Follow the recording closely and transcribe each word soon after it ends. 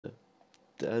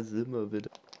Da sind wir wieder.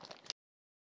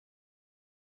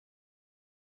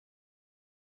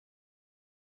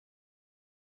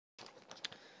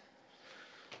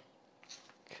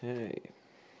 Okay.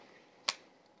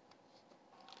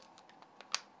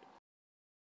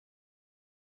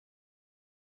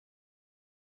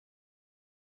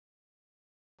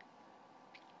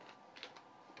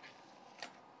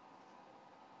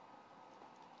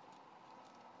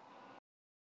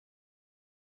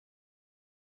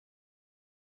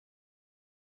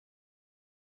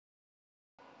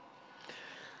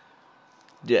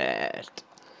 Dad.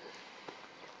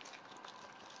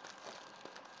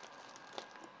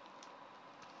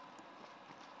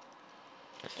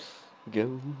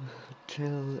 Go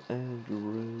tell and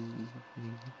roll.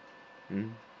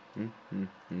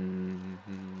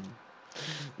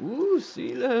 Ooh,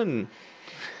 Seelan.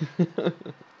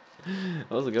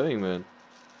 How's it going, man?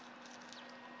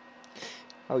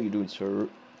 How you doing, sir?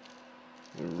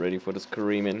 You ready for the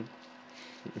screaming?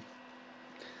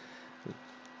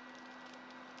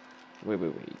 Wait.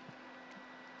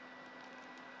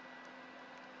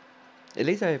 At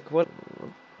least I have quad.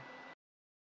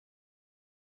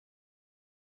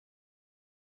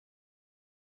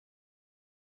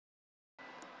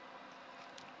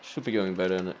 Should be going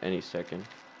better in any second.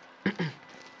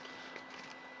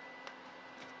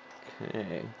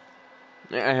 Okay.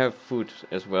 I have food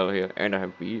as well here, and I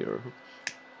have beer.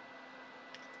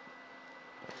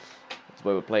 That's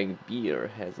why we're playing Beer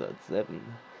Hazard 7.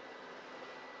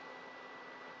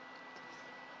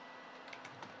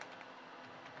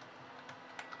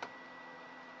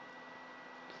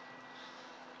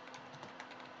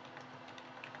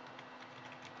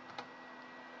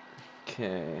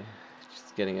 Okay.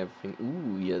 Just getting everything.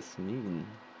 Ooh, Jasmin.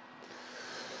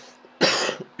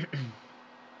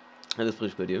 Alles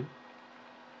frisch bei dir?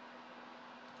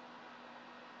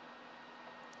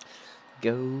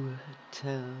 Go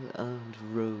tell Aunt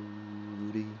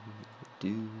Rhody.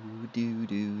 Do.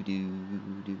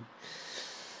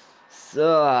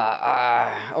 So,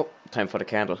 oh, time for the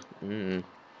candle.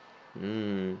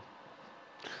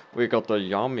 We got the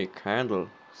yummy candle,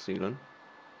 Seelan.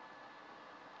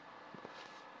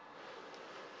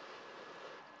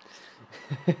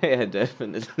 Yeah,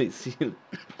 definitely, Seelan.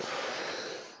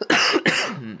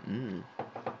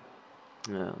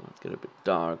 Yeah, let's get a bit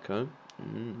darker.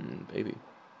 Baby.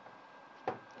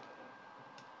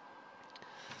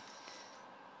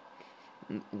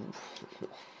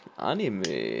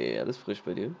 Anime, alles frisch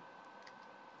bei dir?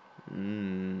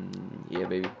 Yeah,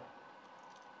 baby.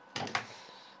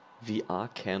 VR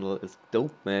candle is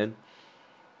dope, man.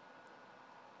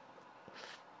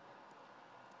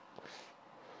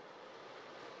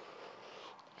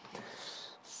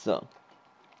 So,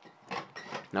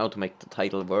 now to make the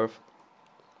title worth.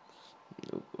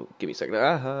 Oh, give me a second.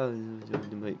 Aha,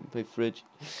 my fridge.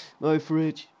 My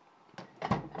fridge.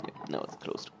 Yeah, now it's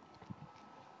closed.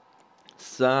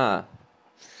 So.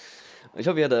 Ich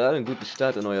hoffe, ihr hattet alle einen guten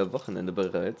Start in euer Wochenende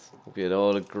bereits. Hope you had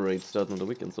all a great start on the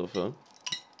weekend so far.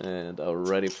 And are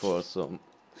ready for some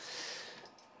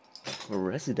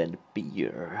Resident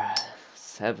Beer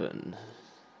 7.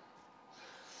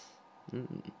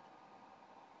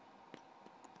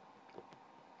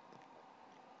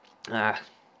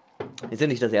 Ist ja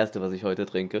nicht das erste, was ich heute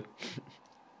trinke.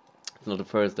 It's not the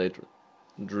first I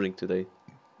drink today.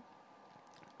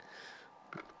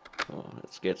 So,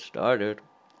 let's get started.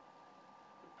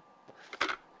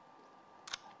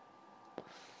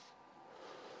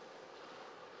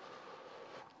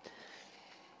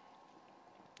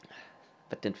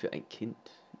 Was denn für ein Kind,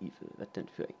 Evil? Was denn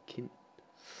für ein Kind?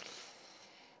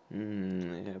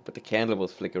 Yeah, but the candle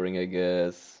was flickering, I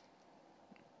guess.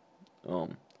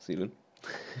 Seelan.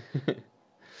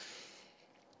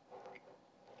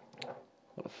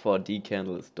 Well, a 4D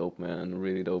candle is dope, man.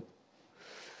 Really dope.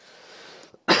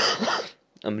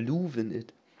 I'm loving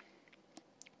it.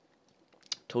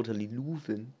 Totally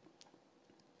loving.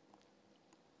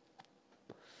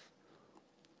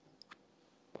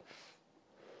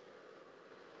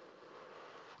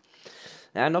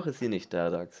 Ja, noch ist sie nicht da,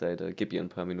 Darkseid. Gib ihr ein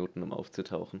paar Minuten, um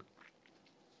aufzutauchen.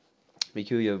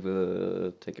 Mikuya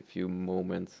will take a few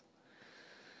moments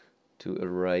to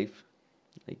arrive,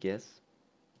 I guess.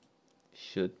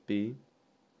 Should be.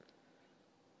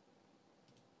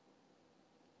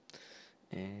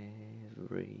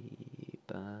 Everybody's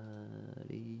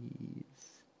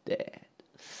dead.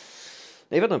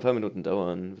 Ne, wird noch ein paar Minuten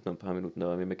dauern. Wir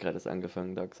haben ja gerade erst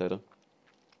angefangen, Darksider.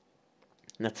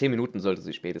 Nach 10 Minuten sollte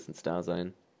sie spätestens da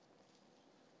sein.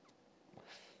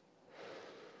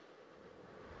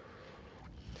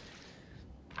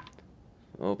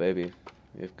 Oh, baby.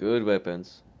 We have good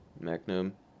weapons.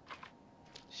 Magnum.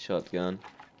 shotgun,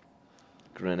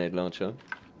 grenade launcher,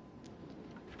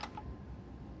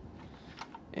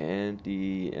 and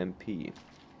the MP.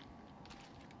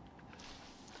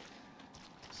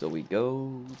 So we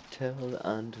go tell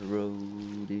Aunt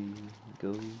Rhody,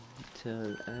 go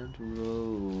tell Aunt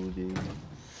Rhody.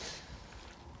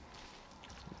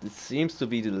 This seems to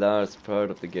be the last part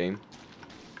of the game.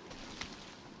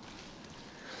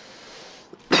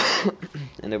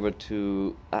 And there were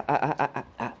two...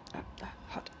 hot,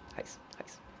 ice.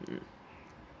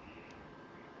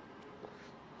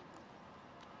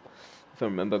 If I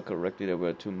remember correctly, there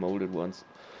were two molded ones.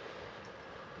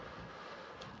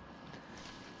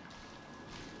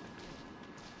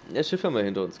 Ja, Schiff haben wir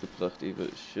hinter uns gebracht, Ewe.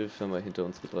 Schiff haben wir hinter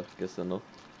uns gebracht, gestern noch.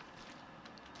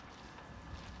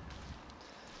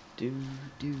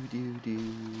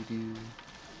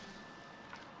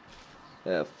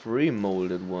 Yeah, 3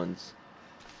 molded ones.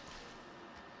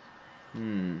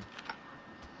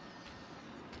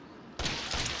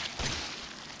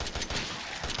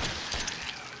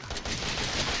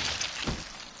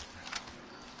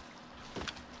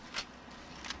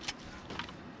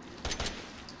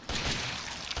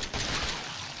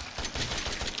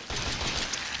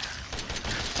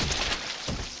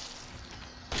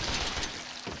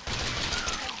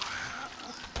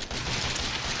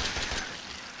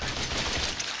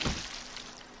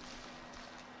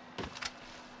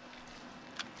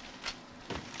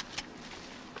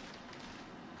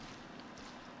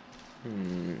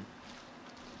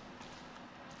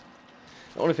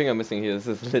 The only thing I'm missing here is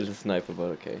this little sniper,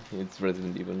 but okay. It's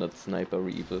Resident Evil, not Sniper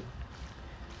Evil.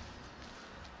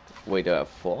 Wait, there are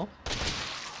 4?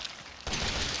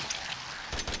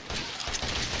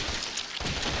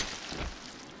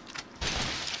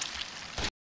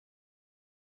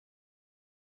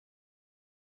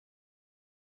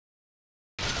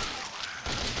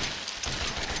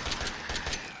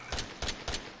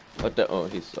 What the? Oh,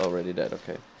 he's already dead,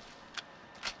 okay.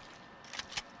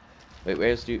 Wait,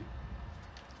 where's you?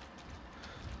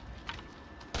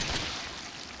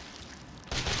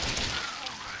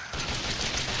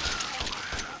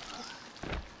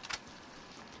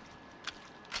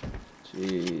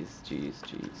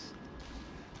 Jeez.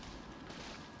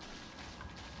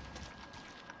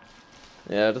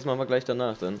 Ja, das machen wir gleich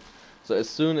danach dann. So as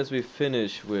soon as we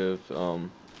finish with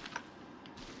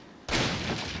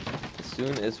as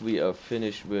soon as we are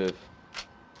finished with,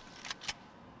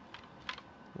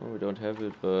 oh, we don't have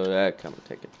it, but come on,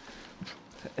 take it.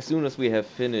 As soon as we have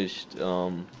finished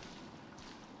the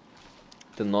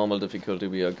normal difficulty,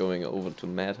 we are going over to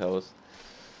Madhouse.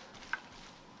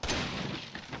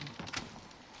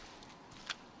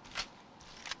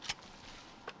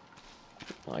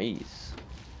 Nice.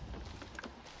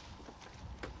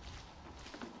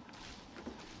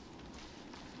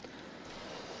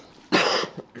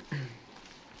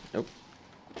 Nope.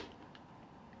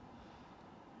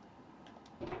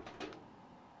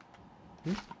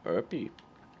 Burpee.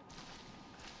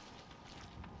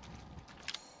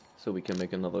 So we can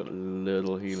make another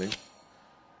little healing.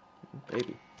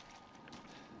 Baby.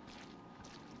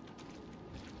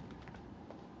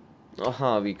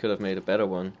 Aha, we could have made a better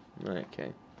one.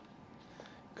 Okay.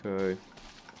 Okay.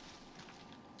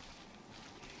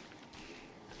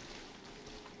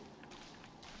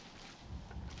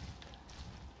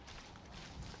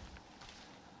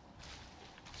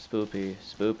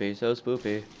 Spoopy, so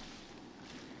spoopy.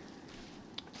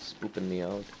 Spooping me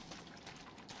out.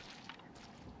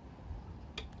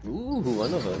 Ooh,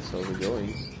 one of us, how's it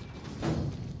going?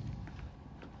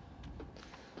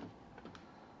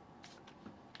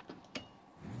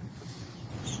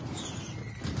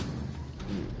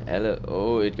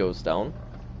 Oh, it goes down.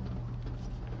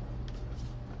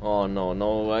 Oh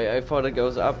no, I thought it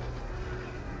goes up.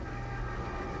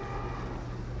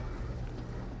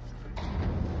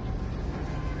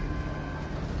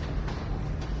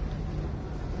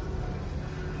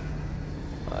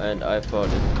 And I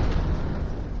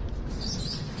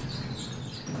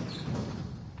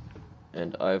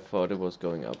thought it was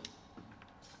going up.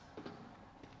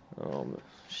 Oh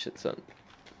shit, son.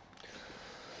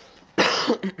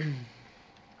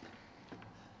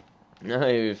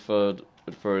 I thought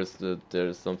at first that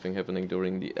there's something happening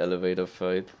during the elevator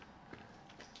fight.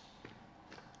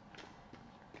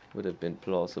 Would have been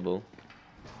plausible.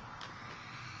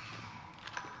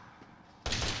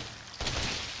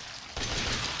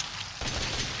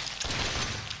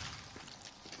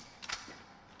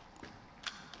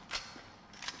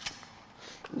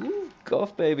 Ooh,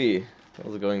 golf baby.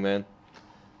 How's it going, man?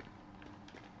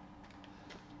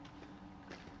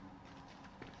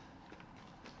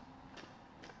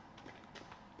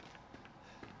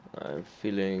 I'm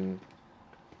feeling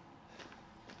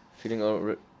Feeling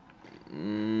already.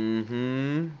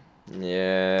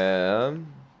 Yeah.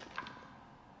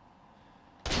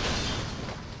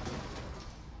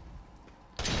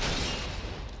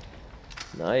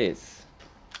 Nice.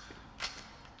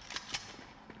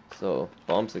 So,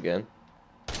 bombs again.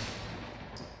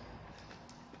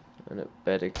 And a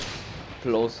bad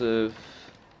explosive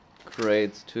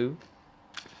crates too.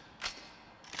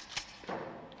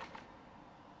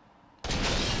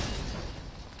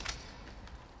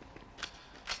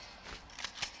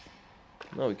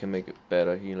 Now we can make it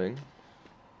better healing.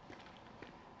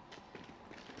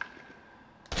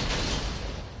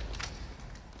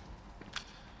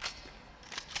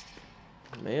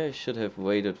 Maybe I should have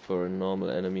waited for a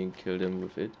normal enemy and killed him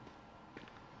with it.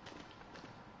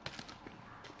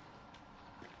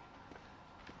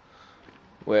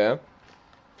 Where?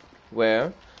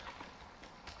 Where?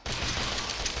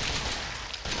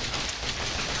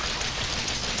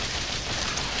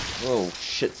 Oh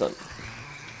shit, son.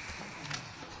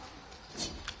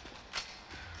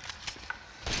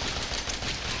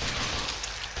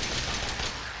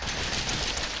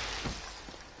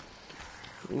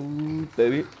 Ooh,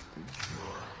 baby.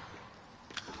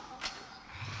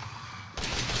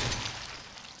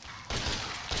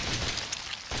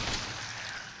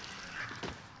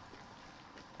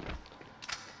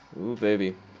 Ooh,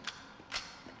 baby.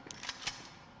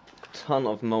 Ton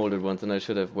of molded ones, and I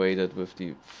should have waited with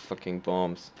the fucking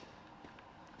bombs.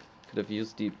 Could have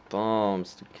used the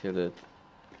bombs to kill it.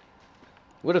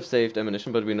 Would have saved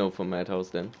ammunition, but we know from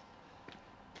Madhouse then.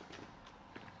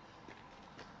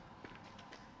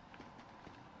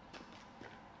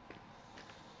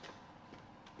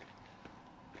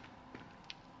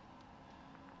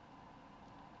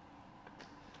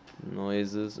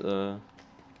 Noises are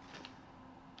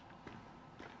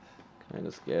kind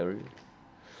of scary.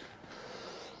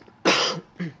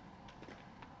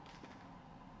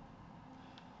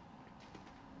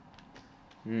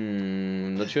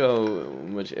 Not sure how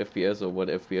much FPS or what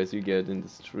FPS you get in the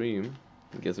stream.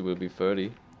 I guess it will be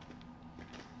 30.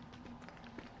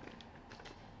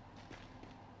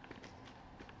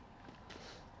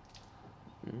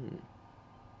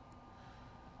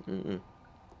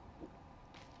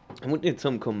 I would need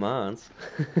some commands.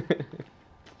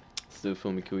 Still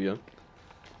from Mikuya.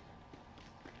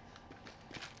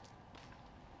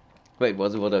 Wait,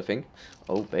 was it what I think?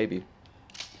 Oh, baby.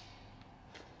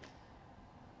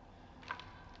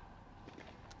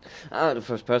 Ah, the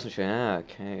first person shot. Ah,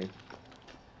 okay.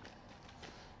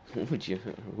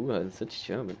 Who are such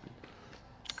German?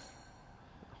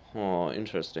 Oh,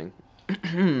 interesting.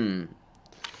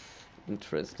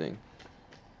 Interesting.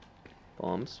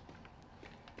 Bombs.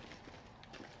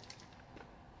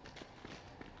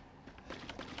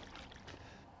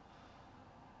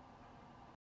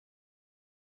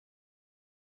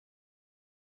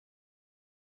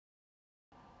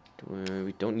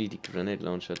 We don't need the grenade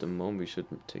launcher at the moment. We should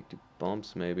take the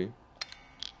bombs, maybe.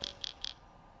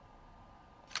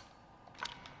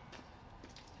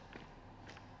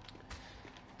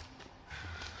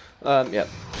 Yeah.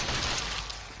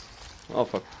 Oh,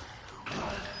 fuck.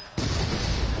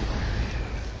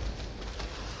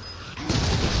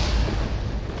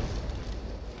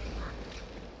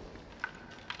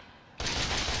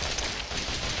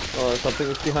 Oh, something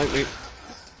is behind me.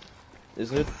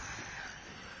 Isn't it?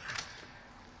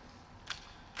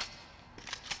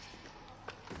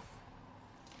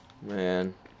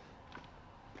 Man.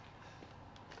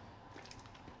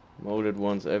 Molded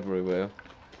ones everywhere.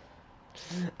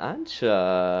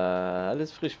 Anscha,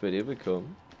 alles frisch bei dir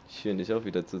bekommen. Schön, dich auch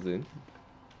wieder zu sehen.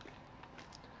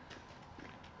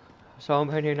 So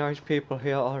many nice people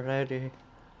here already.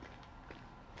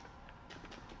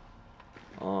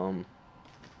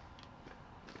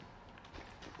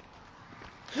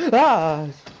 Ah!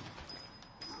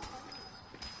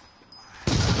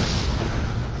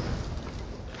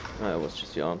 I was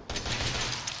just yawn.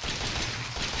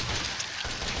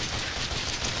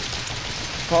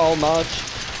 How much?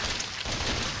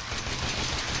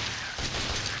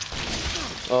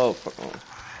 Oh, fuck. Oh.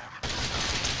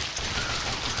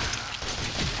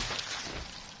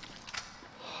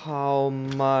 How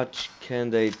much can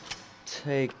they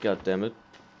take, goddammit?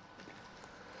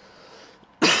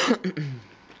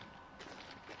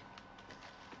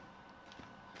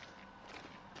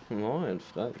 Moin,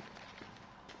 Frank.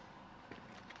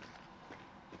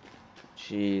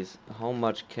 Jeez, how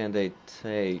much can they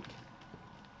take?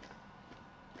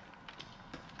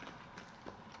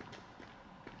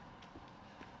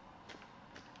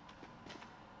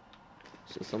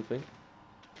 Is there something?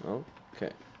 No?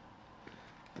 Okay.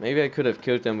 Maybe I could have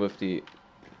killed them with the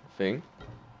thing.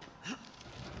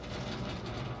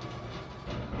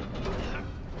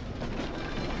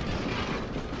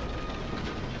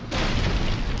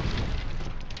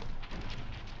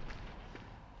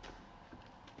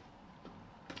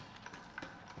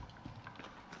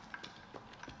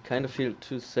 kind of feel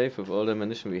too safe with all the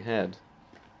ammunition we had.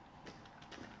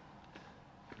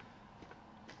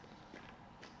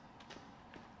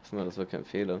 Das war kein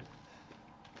Fehler.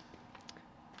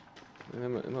 Wir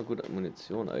haben ja immer gute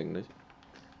Munition eigentlich.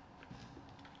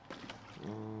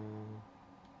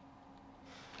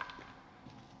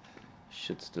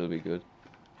 Should still be good.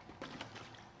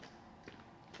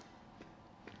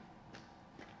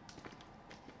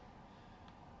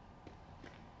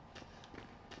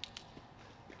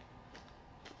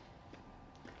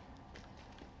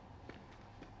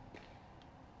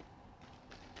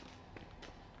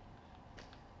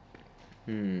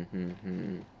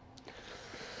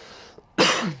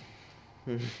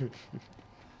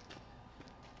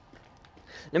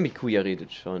 Na, Mikuya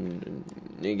redet schon.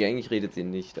 Ne, eigentlich redet sie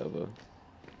nicht, aber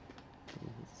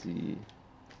sie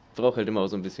braucht halt immer auch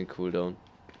so ein bisschen Cooldown.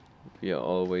 Mikuya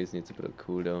always needs a bit of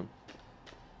cooldown.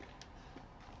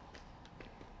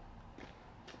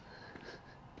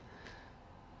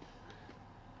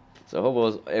 So how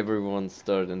was everyone's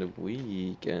start in the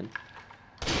weekend?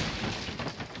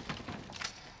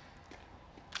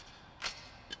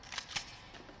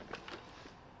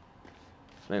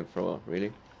 Flamethrower,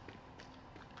 really?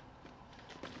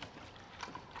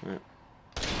 Yeah.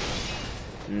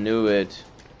 Knew it.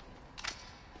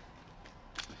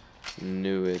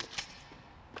 Knew it.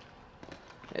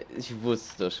 Ich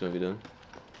wusste das schon wieder.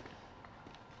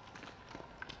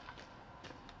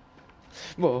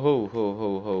 Whoa, ho, ho,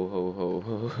 ho, ho, ho, ho,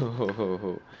 ho, ho, ho,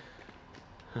 ho.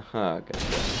 Haha, geil.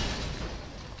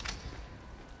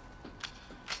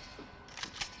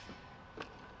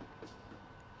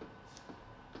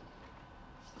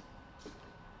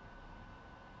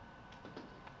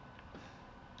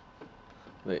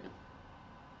 Wait.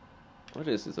 What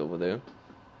is this over there?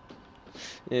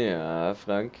 Ja,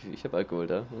 Frank, ich habe Alkohol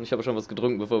da. Und ich habe schon was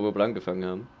getrunken, bevor wir blank gefangen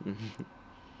haben.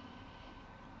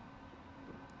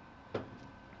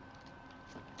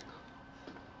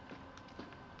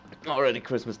 Already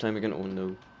Christmas time again. Oh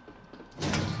no.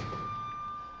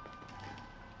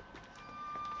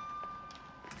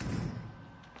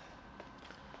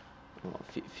 Oh,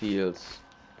 Fields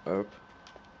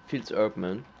herb,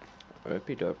 man.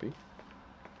 Herpy derpy.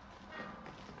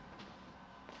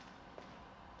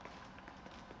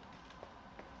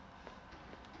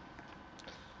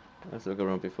 Let's look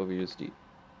around before we use the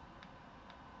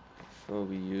oh.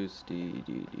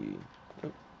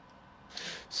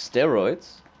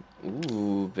 Steroids.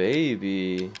 Ooh,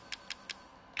 baby.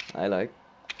 I like.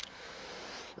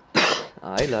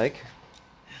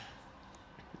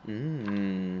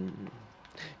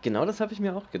 Genau das habe ich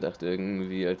mir auch gedacht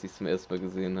irgendwie, als ich es zum ersten Mal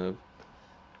gesehen habe.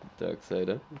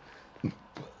 Darksider.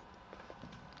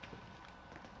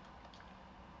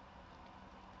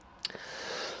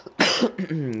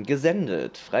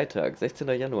 Gesendet, Freitag, 16.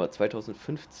 Januar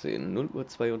 2015,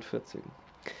 0:42 Uhr.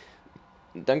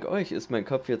 Dank euch ist mein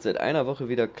Kopf jetzt seit einer Woche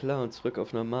wieder klar und zurück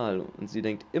auf normal und sie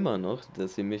denkt immer noch,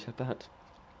 dass sie mich hat.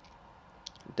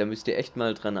 Da müsst ihr echt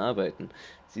mal dran arbeiten.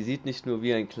 Sie sieht nicht nur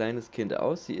wie ein kleines Kind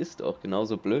aus, sie ist auch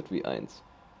genauso blöd wie eins.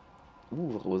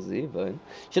 Roséwein.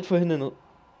 Ich hatte vorhin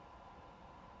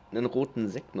einen roten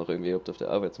Sekt noch irgendwie gehabt auf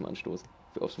der Arbeit zum Anstoßen.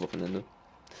 Für aufs Wochenende.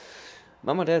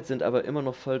 Mama und Dad sind aber immer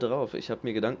noch voll drauf. Ich habe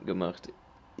mir Gedanken gemacht.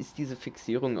 Ist diese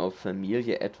Fixierung auf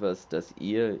Familie etwas, das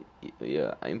ihr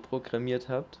einprogrammiert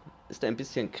habt? Ist ein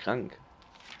bisschen krank.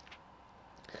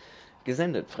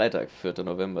 Gesendet, Freitag, 4.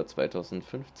 November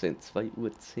 2015, 2:10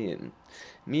 Uhr.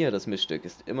 Mia, das Missstück,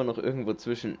 ist immer noch irgendwo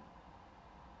zwischen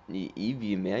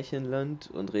Ivy Märchenland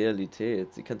und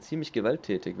Realität. Sie kann ziemlich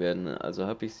gewalttätig werden, also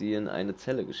habe ich sie in eine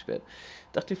Zelle gesperrt.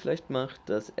 Dachte, vielleicht macht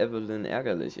das Evelyn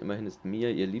ärgerlich, immerhin ist Mia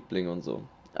ihr Liebling und so.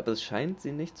 Aber es scheint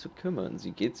sie nicht zu kümmern.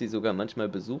 Sie geht sie sogar manchmal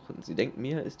besuchen. Sie denkt,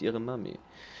 Mia ist ihre Mami.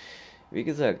 Wie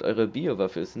gesagt, eure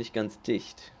Biowaffe ist nicht ganz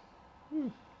dicht.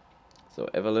 So,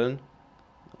 Evelyn.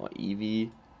 Oh,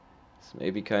 Evie. Is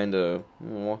maybe kinda.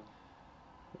 Oh.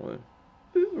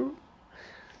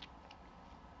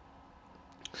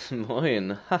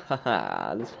 Moin. Hahaha.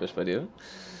 Alles frisch bei dir.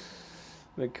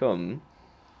 Willkommen.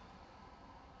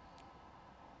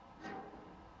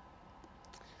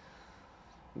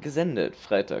 Gesendet,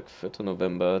 Freitag, 4.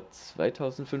 November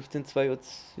 2015,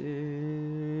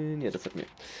 2:10 Uhr. Ja, das hat mir.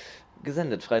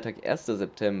 Gesendet, Freitag, 1.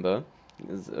 September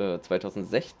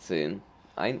 2016,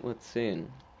 1:10 Uhr.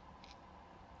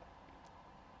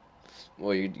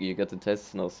 Oh, you got the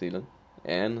tests now, Seelen.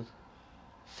 And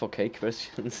 4K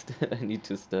questions that I need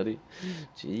to study.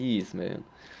 Jeez, man.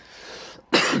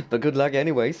 But good luck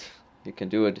anyways. You can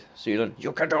do it, Seelen.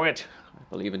 You can do it! I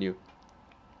believe in you.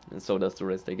 And so does the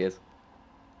rest, I guess.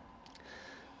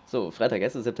 So, Freitag,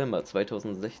 1. September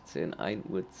 2016, 1:10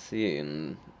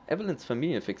 Uhr. Evelyns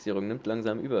Familienfixierung nimmt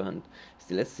langsam Überhand.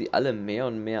 Sie lässt sie alle mehr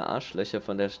und mehr Arschlöcher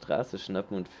von der Straße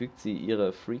schnappen und fügt sie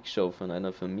ihrer Freakshow von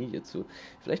einer Familie zu.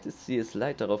 Vielleicht ist sie es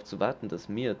leid, darauf zu warten, dass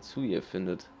Mia zu ihr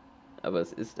findet. Aber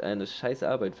es ist eine scheiß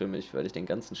Arbeit für mich, weil ich den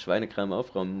ganzen Schweinekram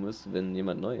aufräumen muss, wenn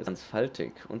jemand neu ist. Ganz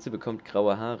faltig. Und sie bekommt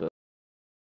graue Haare.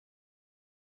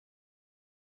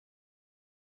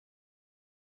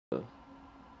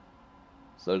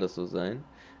 Soll das so sein?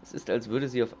 Es ist, als würde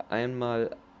sie auf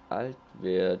einmal alt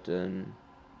werden.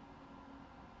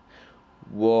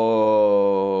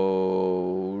 Whoa,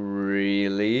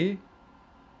 really?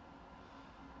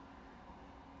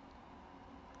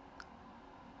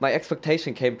 My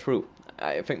expectation came true.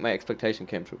 I think my expectation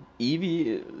came true.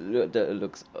 Evie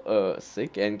looks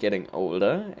sick and getting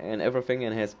older and everything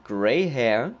and has gray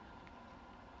hair.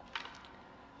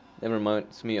 That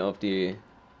reminds me of the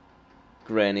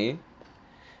granny.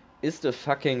 Is the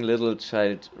fucking little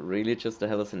child really just a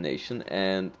hallucination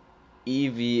and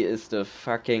Evie is the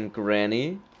fucking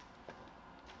granny?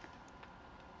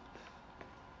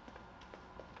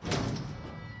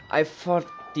 I thought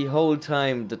the whole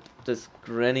time that this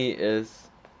granny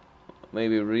is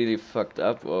maybe really fucked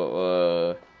up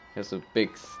or has a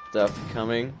big stuff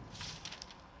coming.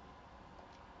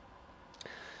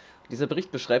 Dieser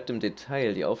Bericht beschreibt im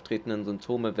Detail die auftretenden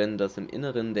Symptome, wenn das im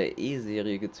Inneren der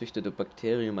E-Serie gezüchtete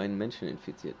Bakterium einen Menschen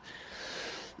infiziert.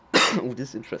 Oh, this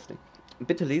is interesting.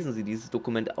 Bitte lesen Sie dieses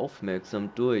Dokument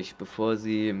aufmerksam durch, bevor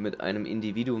Sie mit einem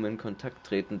Individuum in Kontakt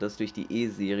treten, das durch die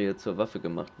E-Serie zur Waffe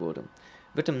gemacht wurde.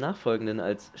 Wird im Nachfolgenden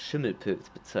als Schimmelpilz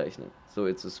bezeichnet. So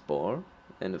it's a spore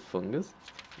and a fungus.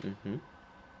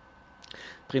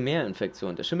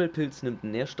 Primärinfektion. Der Schimmelpilz nimmt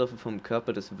Nährstoffe vom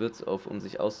Körper des Wirts auf, um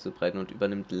sich auszubreiten und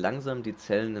übernimmt langsam die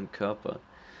Zellen im Körper.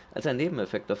 Als ein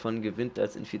Nebeneffekt davon gewinnt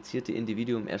das infizierte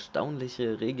Individuum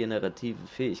erstaunliche regenerative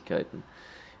Fähigkeiten.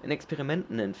 In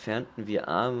Experimenten entfernten wir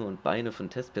Arme und Beine von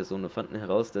Testpersonen und fanden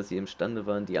heraus, dass sie imstande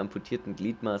waren, die amputierten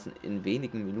Gliedmaßen in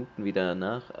wenigen Minuten wieder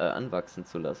anwachsen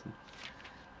zu lassen.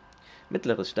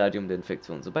 Mittleres Stadium der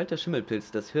Infektion. Sobald der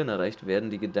Schimmelpilz das Hirn erreicht, werden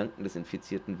die Gedanken des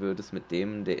infizierten Wirtes mit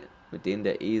denen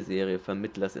der E-Serie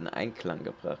Vermittlers in Einklang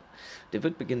gebracht. Der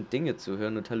Wirt beginnt Dinge zu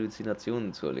hören und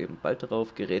Halluzinationen zu erleben. Bald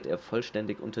darauf gerät er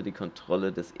vollständig unter die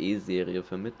Kontrolle des E-Serie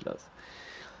Vermittlers.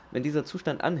 Wenn dieser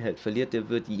Zustand anhält, verliert der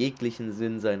Wirt jeglichen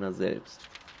Sinn seiner selbst.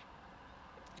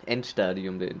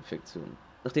 Endstadium der Infektion.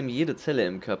 Nachdem jede Zelle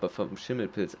im Körper vom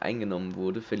Schimmelpilz eingenommen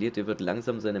wurde, verliert der Wirt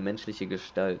langsam seine menschliche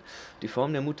Gestalt. Die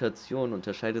Form der Mutation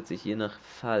unterscheidet sich je nach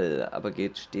Fall, aber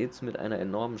geht stets mit einer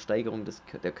enormen Steigerung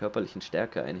der körperlichen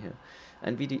Stärke einher.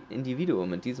 Ein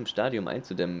Individuum in diesem Stadium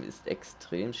einzudämmen, ist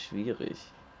extrem schwierig.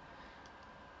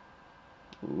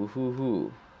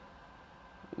 Uhuhu.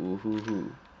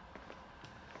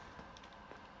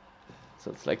 So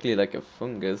it's likely like a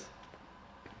fungus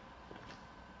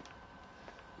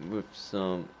with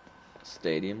some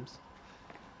stadiums.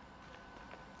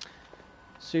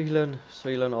 Ceylon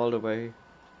all the way.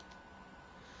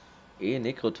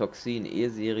 E-Nekrotoxin,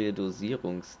 E-Serie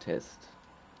Dosierungstest.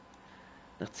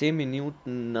 Nach 10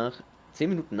 Minuten nach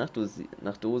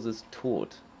Dosis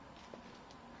tot.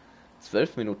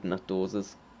 12 Minuten nach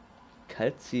Dosis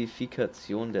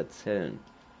Kalzifikation der Zellen.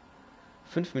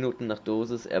 5 Minuten nach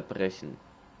Dosis Erbrechen.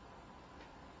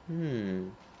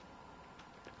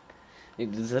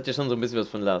 Das hat ja schon so ein bisschen was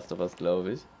von Last of Us,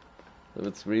 glaube ich. So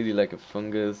it's really like a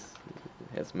fungus.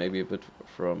 It has maybe a bit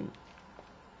from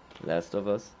Last of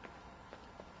Us.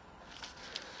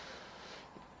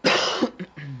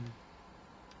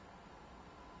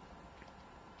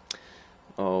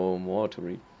 Oh, more to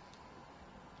read.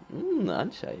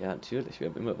 Anscha, ja, natürlich. Wir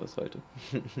haben immer was heute.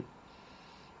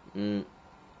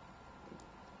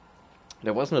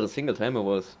 There was not a single time I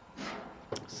was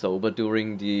sober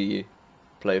during the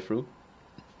playthrough.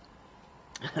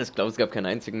 Ich glaube, es gab keinen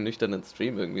einzigen nüchternen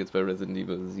Stream irgendwie jetzt bei Resident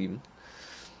Evil 7.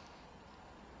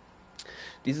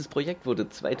 Dieses Projekt wurde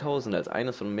 2000 als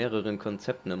eines von mehreren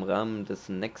Konzepten im Rahmen des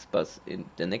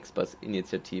der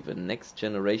Nextbus-Initiative Next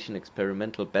Generation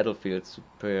Experimental Battlefield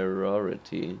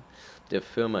Superiority der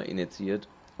Firma initiiert,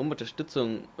 unterstützt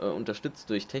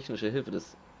durch technische Hilfe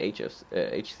des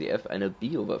HCF eine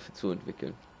Biowaffe zu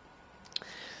entwickeln,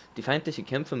 die feindliche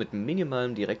Kämpfer mit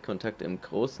minimalem Direktkontakt im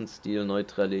großen Stil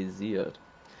neutralisiert.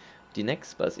 Die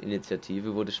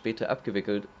Nextbus-Initiative wurde später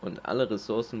abgewickelt und alle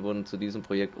Ressourcen wurden zu diesem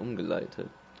Projekt umgeleitet.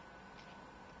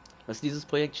 Was dieses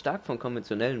Projekt stark von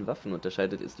konventionellen Waffen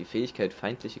unterscheidet, ist die Fähigkeit,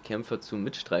 feindliche Kämpfer zu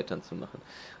Mitstreitern zu machen,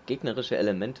 gegnerische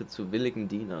Elemente zu willigen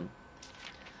Dienern.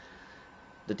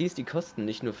 Da dies die Kosten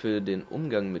nicht nur für den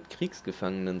Umgang mit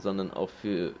Kriegsgefangenen, sondern auch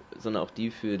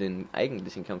die für den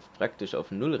eigentlichen Kampf praktisch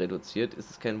auf Null reduziert,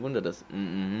 ist es kein Wunder, dass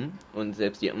und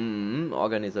selbst die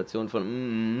Organisation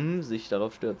von sich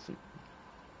darauf stürzen.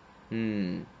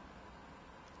 Hm.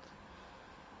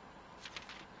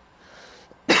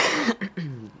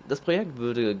 Das Projekt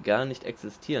würde gar nicht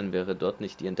existieren, wäre dort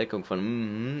nicht die Entdeckung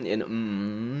von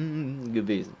in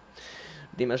gewesen.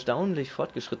 Dem erstaunlich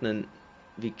fortgeschrittenen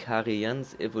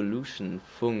Vicarians Evolution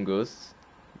Fungus,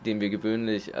 den wir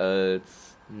gewöhnlich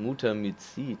als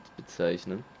Mutamycid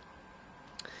bezeichnen.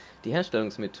 Die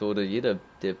Herstellungsmethode jeder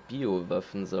der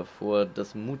Biowaffen sah vor,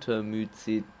 das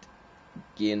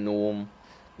Mutamycid-Genom,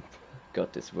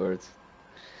 Gottes Words,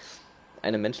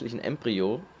 einem menschlichen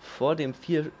Embryo vor dem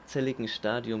vierzelligen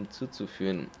Stadium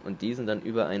zuzuführen und diesen dann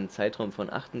über einen Zeitraum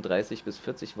von 38 bis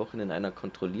 40 Wochen in einer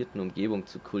kontrollierten Umgebung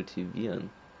zu kultivieren.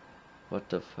 What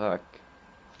the fuck?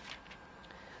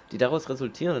 Die daraus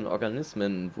resultierenden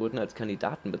Organismen wurden als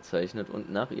Kandidaten bezeichnet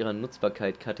und nach ihrer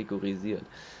Nutzbarkeit kategorisiert.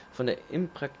 Von der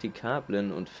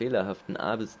impraktikablen und fehlerhaften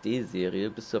A bis D-Serie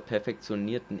bis zur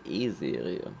perfektionierten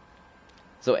E-Serie.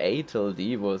 So A till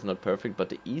D was not perfect, but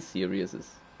the E-Series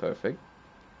is perfect.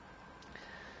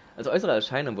 Als äußere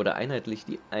Erscheinung wurde einheitlich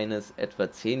die eines etwa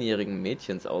 10-jährigen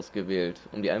Mädchens ausgewählt,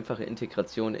 um die einfache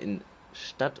Integration in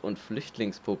Stadt- und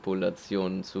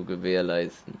Flüchtlingspopulationen zu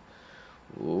gewährleisten.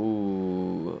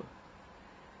 Oh,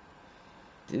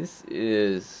 this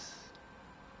is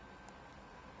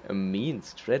a mean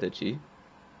strategy.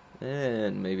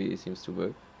 And maybe it seems to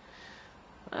work.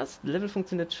 Das Level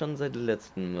funktioniert schon seit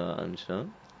letztem Mal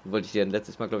anscheinend. Wollte ich dir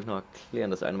letztes Mal, glaube ich, noch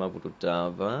erklären, das eine Mal, wo du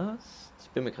da warst. Ich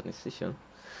bin mir gerade nicht sicher.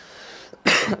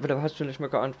 Aber da hast du nicht mehr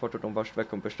geantwortet und warst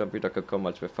weg und bist dann wieder gekommen,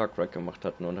 als wir Far Cry gemacht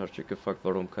hatten und hast dich gefragt,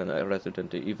 warum keine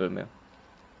Resident Evil mehr.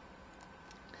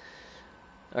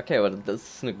 Okay, aber das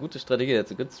ist eine gute Strategie,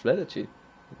 that's a good strategy.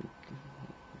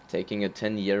 Taking a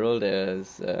 10-year-old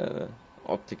as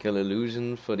optical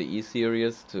illusion for the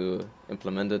E-series to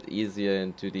implement it easier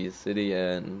into the city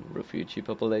and refugee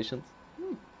populations.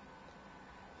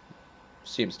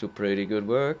 Seems to pretty good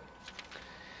work.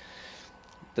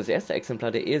 Das erste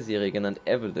Exemplar der E-Serie, genannt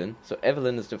Evelyn. So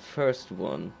Evelyn is the first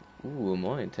one.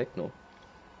 Moin, Techno.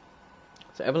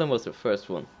 So Evelyn was the first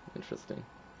one. Interesting.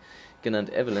 Genannt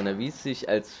Evelyn erwies sich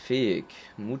als fähig,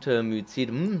 Mutamycid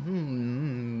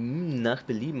nach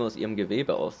Belieben aus ihrem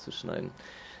Gewebe auszuschneiden.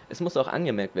 Es muss auch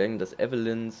angemerkt werden, dass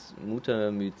Evelyns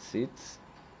Mutamycid,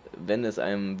 wenn es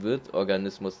einem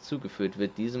Wirtorganismus zugeführt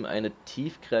wird, diesem eine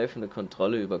tiefgreifende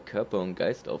Kontrolle über Körper und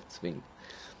Geist aufzwingt.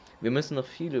 Wir müssen noch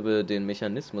viel über den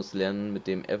Mechanismus lernen, mit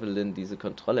dem Evelyn diese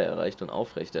Kontrolle erreicht und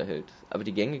aufrechterhält. Aber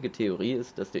die gängige Theorie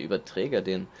ist, dass der Überträger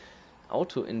den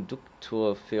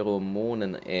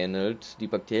Autoinduktor-Pheromonen ähnelt, die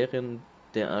Bakterien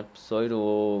der Art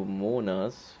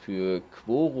Pseudomonas für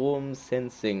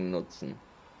Quorum-Sensing nutzen.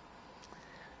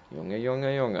 Junge,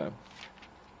 Junge, Junge.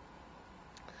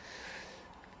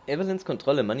 Evelyns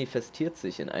Kontrolle manifestiert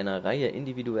sich in einer Reihe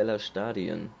individueller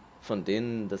Stadien, von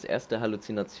denen das erste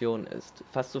Halluzination ist.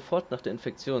 Fast sofort nach der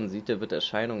Infektion sieht der Wirt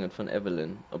Erscheinungen von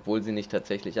Evelyn, obwohl sie nicht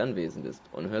tatsächlich anwesend ist,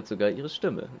 und hört sogar ihre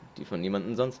Stimme, die von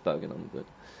niemandem sonst wahrgenommen wird.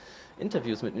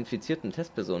 Interviews mit infizierten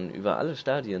Testpersonen über alle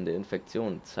Stadien der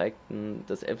Infektion zeigten,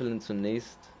 dass Evelyn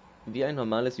zunächst wie ein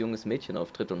normales junges Mädchen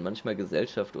auftritt und manchmal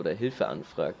Gesellschaft oder Hilfe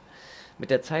anfragt.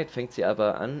 Mit der Zeit fängt sie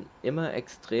aber an, immer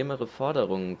extremere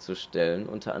Forderungen zu stellen,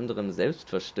 unter anderem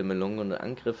Selbstverstümmelung und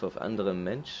Angriff auf andere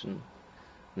Menschen.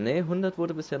 Nee, 100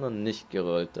 wurde bisher noch nicht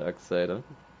gerollt, Darksider.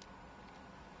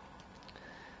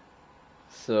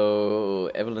 So,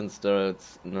 Evelyn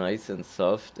starts nice and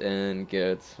soft and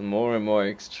gets more and more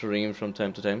extreme from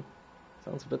time to time.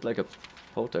 Sounds a bit like a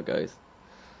poltergeist.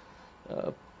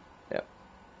 Yeah.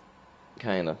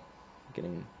 Kinda.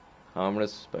 Getting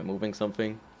harmless by moving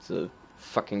something. So,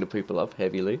 fucking the people up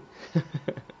heavily.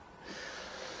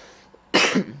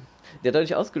 Der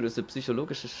dadurch ausgelöste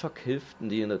psychologische Schock hilft,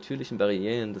 die natürlichen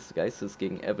Barrieren des Geistes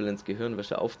gegen Evelyns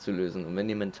Gehirnwäsche aufzulösen, und wenn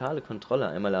die mentale Kontrolle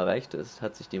einmal erreicht ist,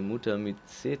 hat sich die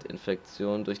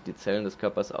Mutamycid-Infektion durch die Zellen des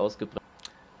Körpers ausgebreitet.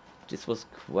 This was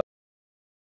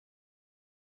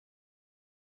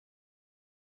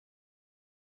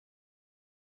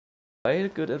quite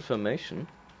good information.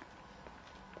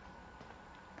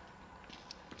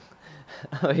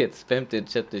 Aber jetzt spammt den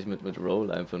Chat dich mit Roll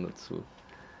einfach nur zu.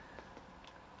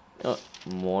 Oh,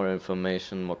 more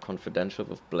information, more confidential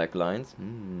with black lines.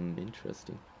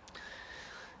 Interesting.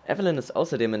 Evelyn ist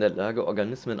außerdem in der Lage,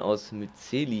 Organismen aus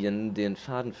Myzelien, den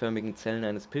fadenförmigen Zellen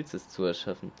eines Pilzes, zu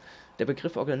erschaffen. Der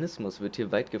Begriff Organismus wird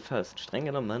hier weit gefasst. Streng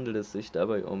genommen handelt es sich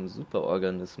dabei um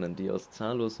Superorganismen, die aus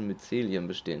zahllosen Myzelien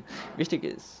bestehen. Wichtig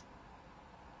ist,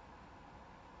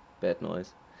 Bad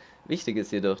Noise. Wichtig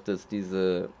ist jedoch, dass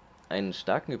diese einen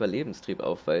starken Überlebenstrieb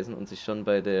aufweisen und sich schon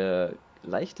bei der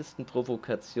leichtesten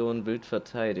Provokation wild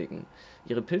verteidigen.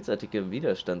 Ihre pilzartige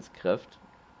Widerstandskraft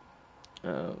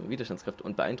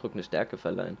und beeindruckende Stärke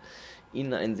verleihen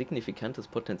ihnen ein signifikantes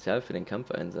Potenzial für den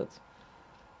Kampfeinsatz.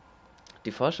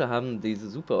 Die Forscher haben diese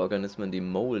Superorganismen die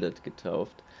Molded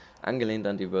getauft, angelehnt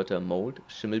an die Wörter Mold,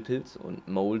 Schimmelpilz und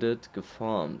Molded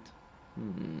geformt.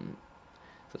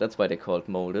 So that's why they're called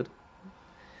Molded.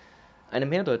 Eine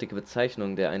mehrdeutige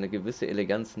Bezeichnung, der eine gewisse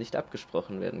Eleganz nicht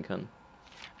abgesprochen werden kann.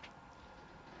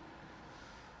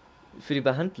 Für die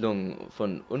Behandlung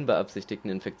von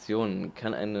unbeabsichtigten Infektionen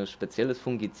kann ein spezielles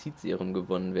Fungizidserum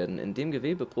gewonnen werden, in dem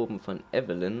Gewebeproben von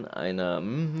Evelyn einer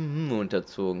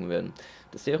unterzogen werden.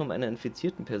 Das Serum einer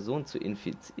infizierten Person zu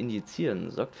injizieren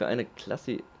sorgt für eine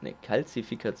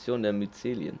Kalzifikation der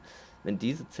Myzelien. Wenn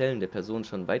diese Zellen der Person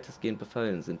schon weitestgehend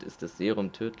befallen sind, ist das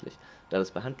Serum tödlich. Da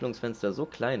das Behandlungsfenster so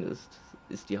klein ist,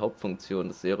 ist die Hauptfunktion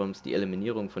des Serums die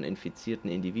Eliminierung von infizierten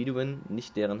Individuen,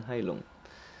 nicht deren Heilung.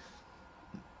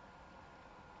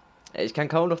 Ich kann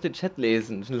kaum noch den Chat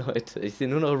lesen, Leute. Ich sehe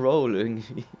nur noch Roll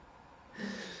irgendwie.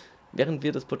 Während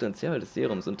wir das Potenzial des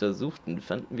Serums untersuchten,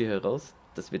 fanden wir heraus,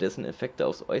 dass wir dessen Effekte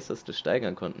aufs Äußerste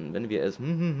steigern konnten, wenn wir es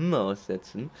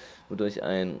aussetzen, wodurch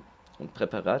ein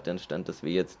Präparat entstand, das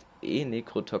wir jetzt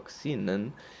E-Nekrotoxin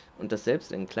nennen und das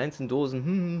selbst in kleinsten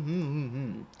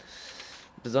Dosen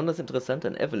Besonders interessant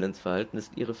an Evelyns Verhalten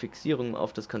ist ihre Fixierung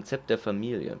auf das Konzept der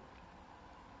Familie.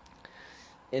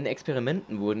 In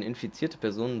Experimenten wurden infizierte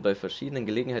Personen bei verschiedenen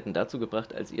Gelegenheiten dazu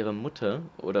gebracht, als ihre Mutter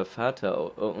oder Vater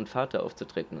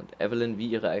aufzutreten und Evelyn wie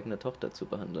ihre eigene Tochter zu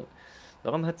behandeln.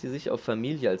 Warum hat sie sich auf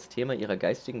Familie als Thema ihrer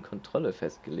geistigen Kontrolle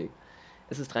festgelegt?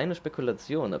 Es ist reine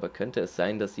Spekulation, aber könnte es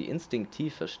sein, dass sie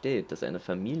instinktiv versteht, dass eine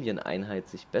Familieneinheit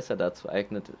sich besser dazu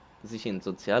eignet, sich in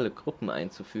soziale Gruppen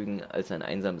einzufügen, als ein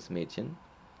einsames Mädchen?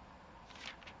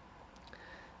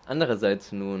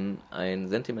 Andererseits nun, ein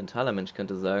sentimentaler Mensch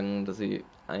könnte sagen, dass sie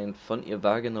ein von ihr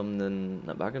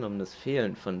wahrgenommenes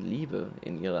Fehlen von Liebe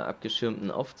in ihrer abgeschirmten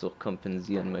Aufzucht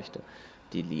kompensieren möchte.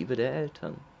 Die Liebe der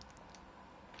Eltern.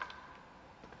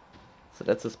 So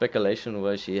that's a speculation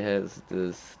why she has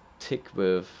this tick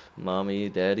with mommy,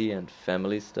 daddy and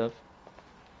family stuff.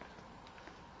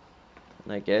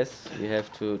 And I guess we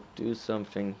have to do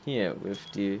something here with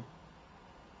the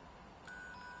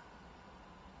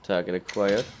target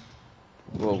acquired.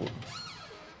 Whoa.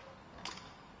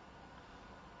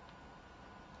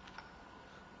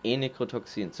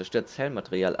 E-Nekrotoxin zerstört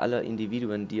Zellmaterial aller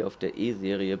Individuen, die auf der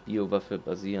E-Serie Biowaffe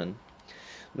basieren.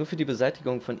 Nur für die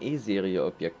Beseitigung von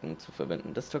E-Serie-Objekten zu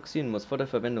verwenden. Das Toxin muss vor der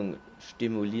Verwendung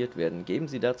stimuliert werden. Geben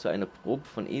Sie dazu eine Probe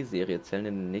von E-Serie-Zellen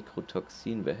in den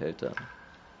Nekrotoxinbehälter.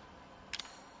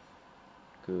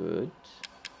 Gut.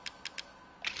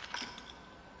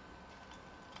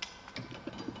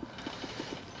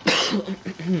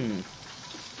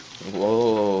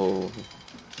 Wow.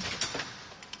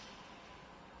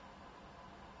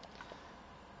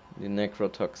 The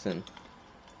Necrotoxin.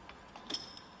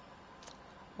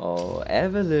 Oh,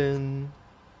 Evelyn.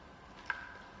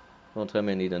 Don't tell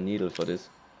me I need a needle for this.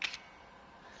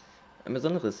 Ein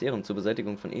besonderes Serum zur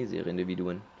Beseitigung von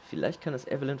E-Serie-Individuen. Vielleicht kann es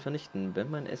Evelyn vernichten,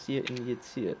 wenn man es ihr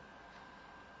injiziert.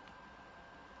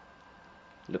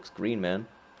 Looks green, man.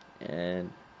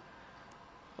 And...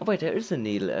 Oh wait, there is a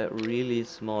needle. A really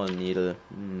small needle.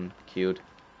 Cute.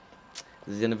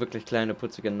 Das ist ja eine wirklich kleine,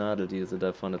 putzige Nadel, die sie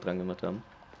da vorne dran gemacht haben.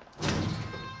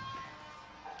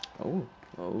 Oh,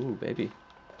 oh, baby.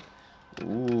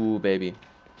 Ooh, baby.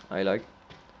 I like.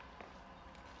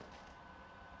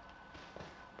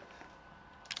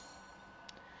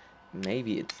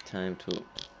 Maybe it's time to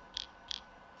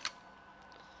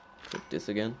put this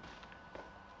again.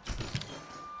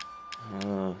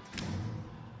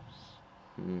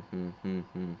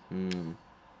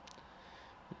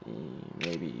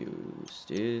 Maybe use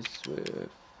this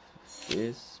with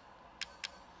this.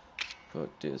 Put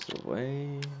this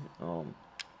away. So,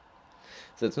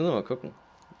 jetzt müssen wir mal gucken.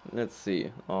 Let's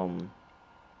see.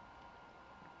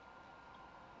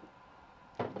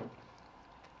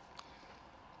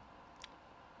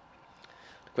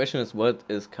 The question is, what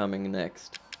is coming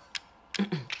next?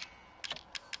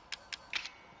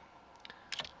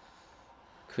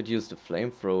 Could use the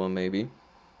flamethrower, maybe.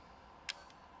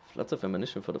 Lots of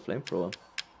ammunition for the flamethrower.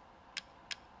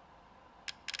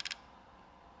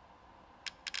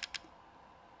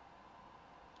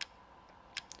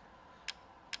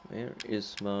 Where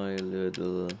is my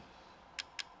little...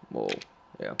 Whoa,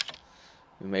 yeah.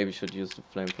 We maybe should use the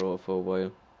flamethrower for a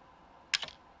while.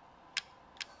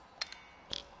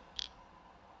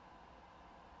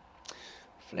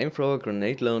 Flamethrower,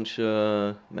 grenade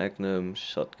launcher, magnum,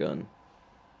 shotgun.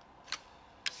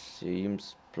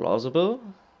 Seems plausible.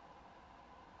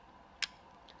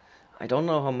 I don't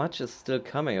know how much is still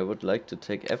coming. I would like to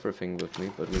take everything with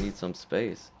me, but we need some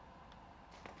space.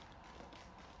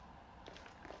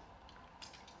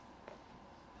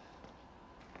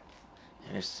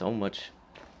 There's so much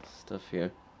stuff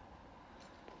here.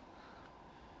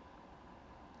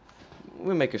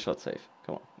 We'll make a shot save.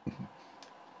 Come on.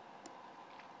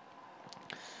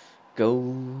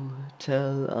 Go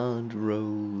tell Aunt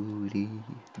Rhody.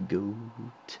 Go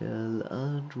tell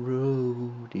Aunt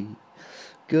Rhody.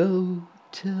 Go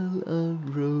tell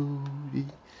Aunt Rhody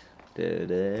that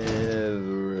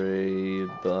everybody's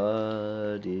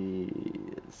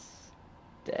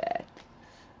dead.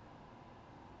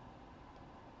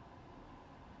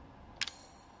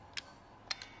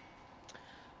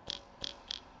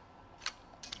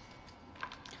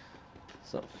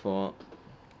 So for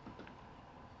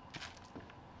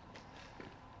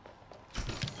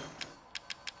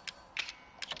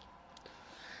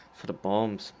the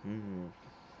bombs.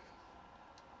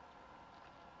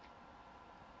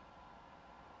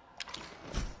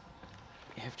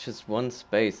 We have just one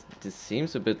space. This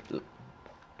seems a bit.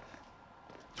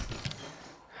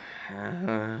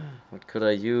 What could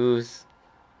I use?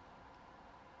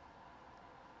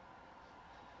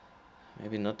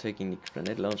 Maybe not taking the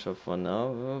grenade launcher for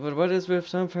now. But what is if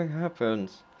something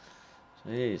happens?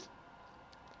 Jeez.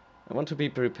 I want to be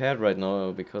prepared right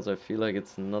now because I feel like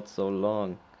it's not so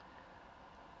long.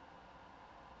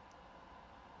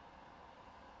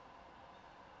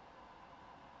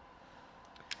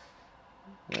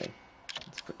 Right.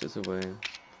 Let's put this away.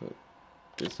 Put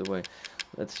this away.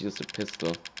 Let's use the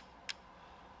pistol.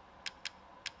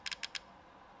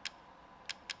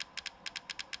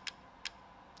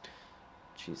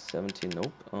 G17,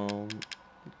 nope.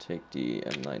 Take the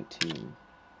M19.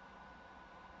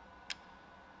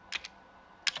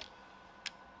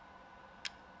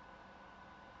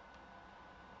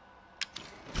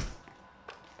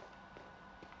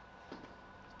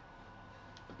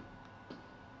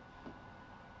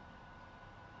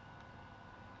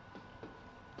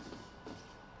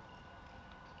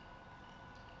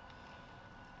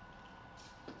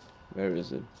 Where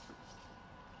is it?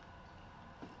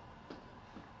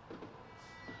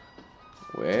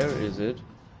 Where is it?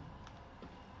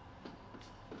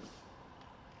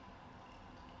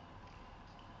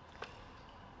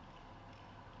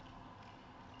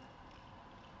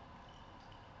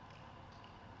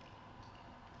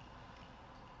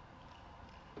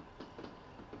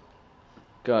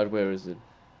 God, where is it?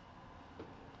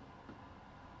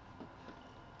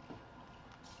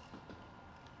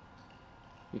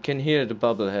 You can hear the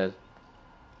bubblehead.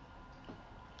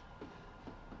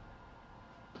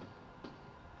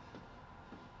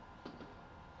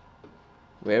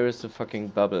 Where is the fucking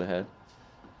bubblehead?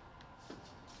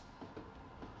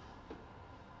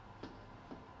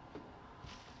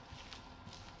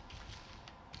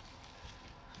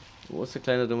 Wo ist der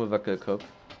kleine dumme Wackelkopf?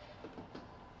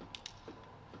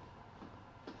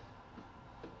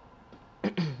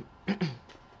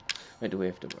 Wait, do we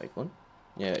have the right one?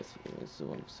 Yeah, it's the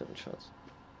one with 7 shots.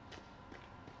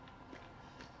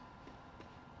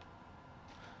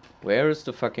 Where is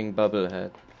the fucking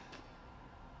bubblehead?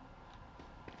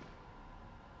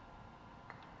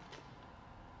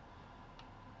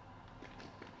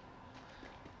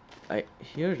 I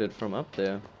heard it from up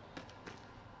there.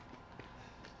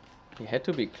 He had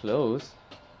to be close.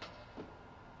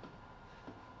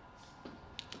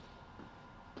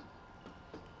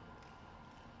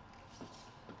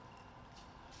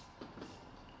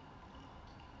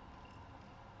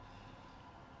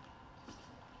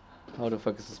 How the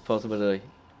fuck is this possible that I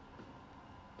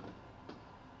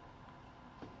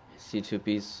see to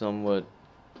be somewhat...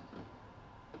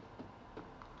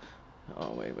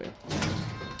 Oh, wait.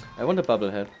 I want a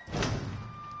bubblehead.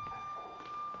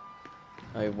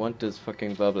 I want this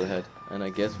fucking bubblehead. And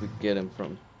I guess we get him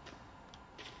from...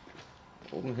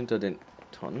 Oben hinter den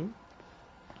Tonnen?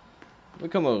 Wir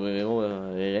können mal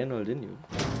Ronaldinho.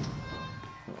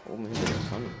 Oben hinter den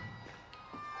Tonnen.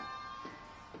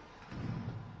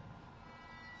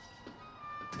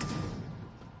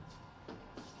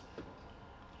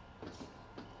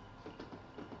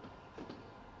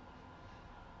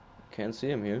 Can't see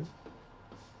him here.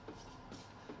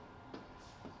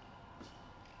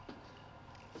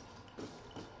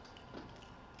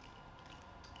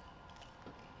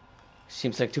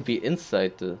 Seems like to be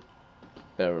inside the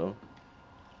barrel.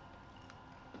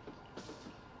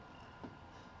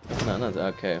 No,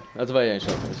 okay. That's why I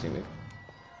shot him, see me.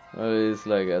 It's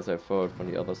like as I thought from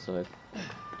the other side.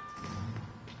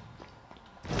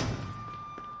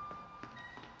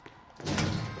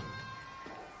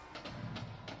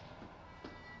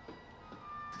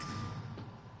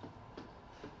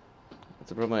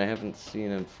 the problem, I haven't seen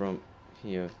him from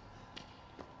here.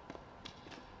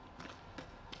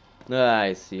 Ah,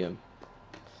 I see him.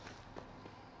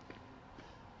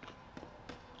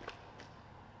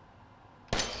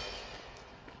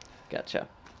 Gotcha.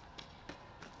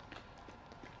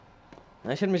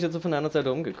 Na, ich hätte mich jetzt so von der anderen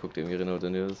Seite umgeguckt, irgendwie, Renault,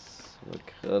 denn das war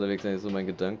geradewegs eigentlich so mein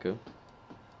Gedanke.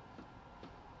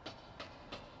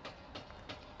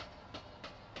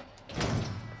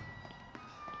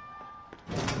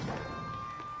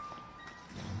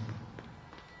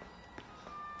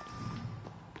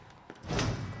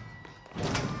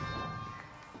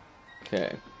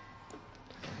 Okay.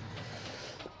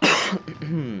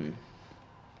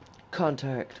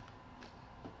 Contact.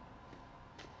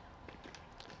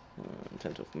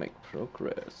 Intent of make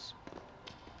progress.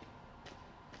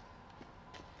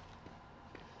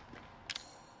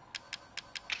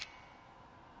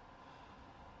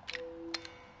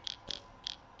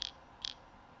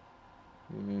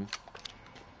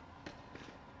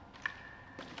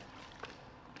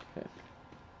 Okay.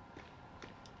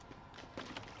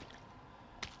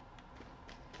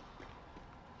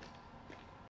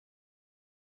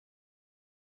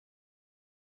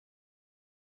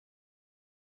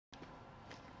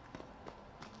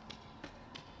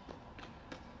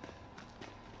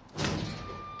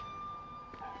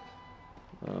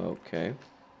 Okay.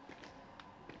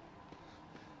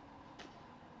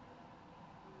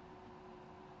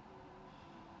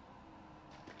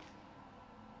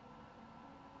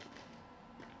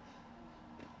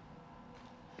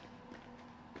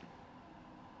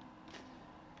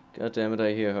 God damn it,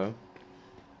 I hear her.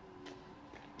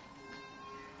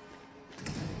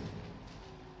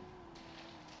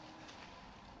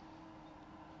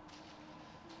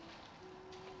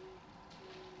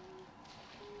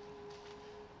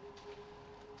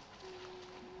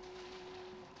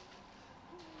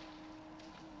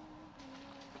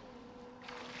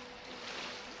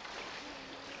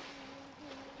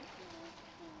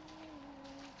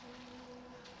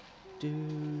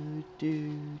 Do do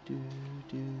do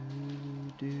do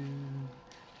do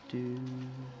do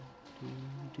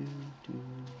do do.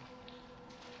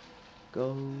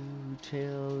 Go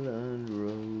tell and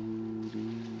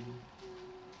roadie.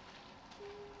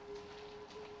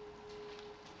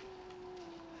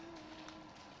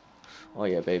 Oh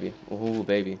yeah, baby. Oh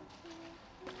baby.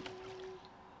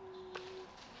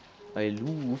 I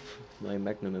love my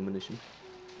magnum ammunition.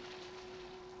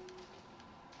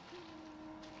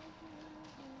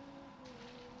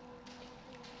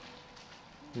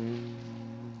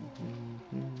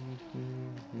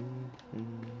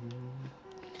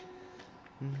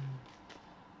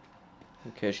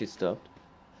 Okay, she stopped.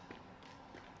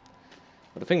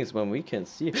 But the thing is, when we can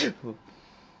see...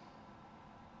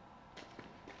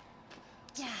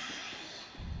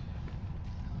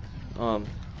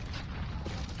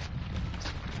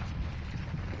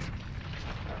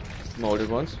 Molded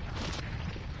ones.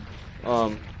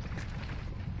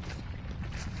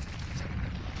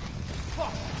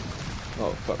 Oh,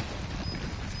 fuck.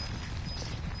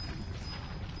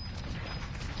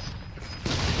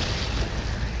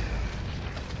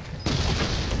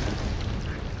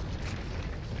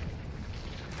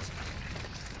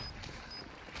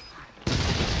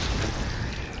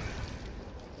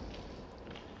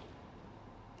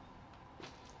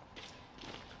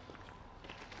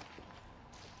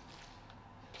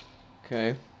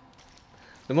 Okay.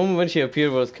 The moment when she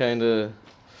appeared was kinda...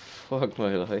 Fuck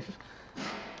my life.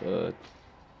 But...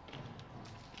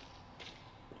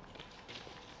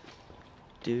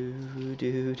 Do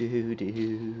do do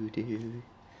do do.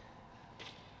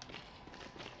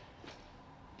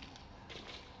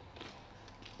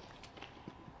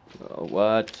 Oh,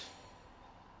 what?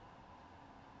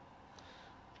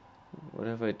 What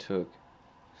have I took?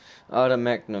 Oh, the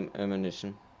magnum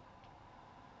ammunition.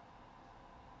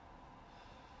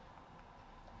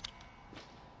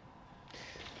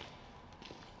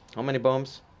 How many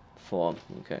bombs? 4.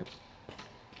 Okay.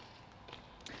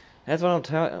 That's what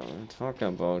I'm talking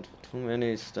about. Too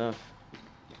many stuff.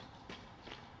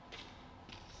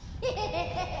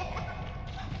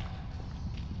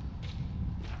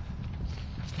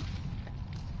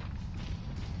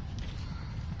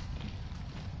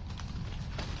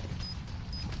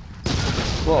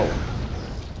 Whoa.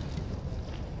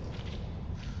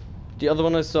 The other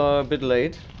one I saw a bit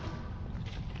late.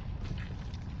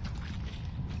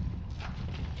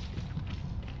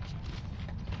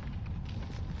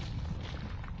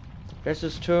 This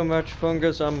is too much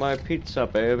fungus on my pizza,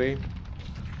 baby.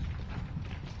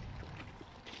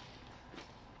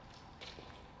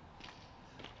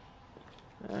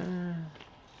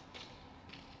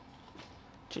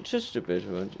 Just a bit,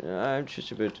 I'm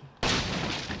just a bit.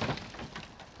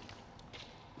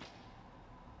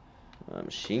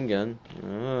 Machine gun.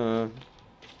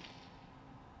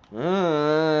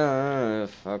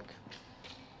 Fuck.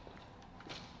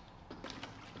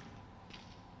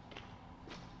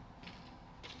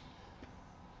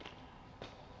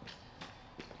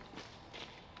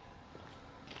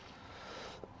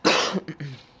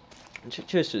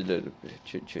 Just a little bit.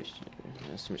 Just a little bit.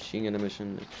 That's a machine gun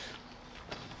mission.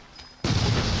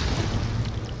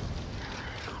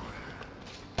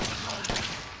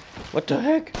 What the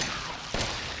heck?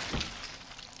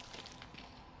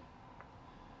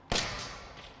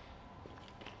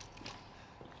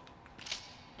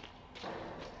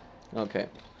 Okay.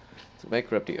 So back,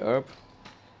 grab the herb.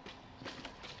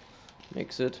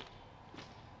 Mix it.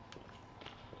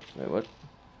 Wait, what?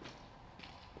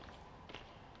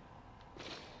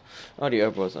 Oh, the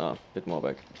herb was a bit more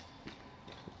back.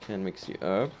 Can mix the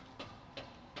herb.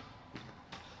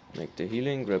 Make the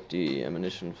healing, grab the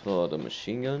ammunition for the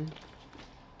machine gun.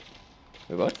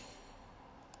 Wait, what?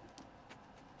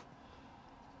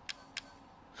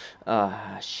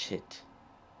 Ah, shit.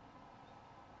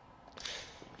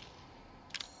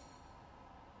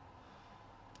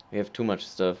 We have too much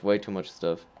stuff, way too much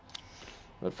stuff.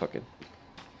 But fuck it.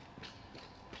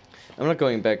 I'm not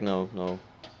going back now, no.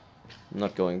 I'm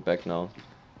not going back now.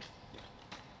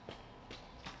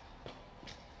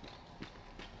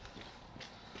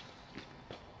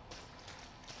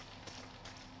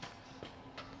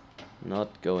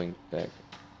 Not going back.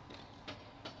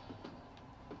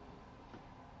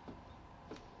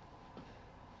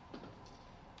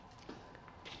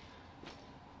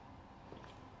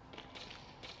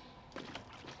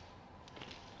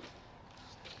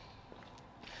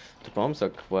 The bombs are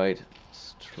quite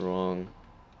strong.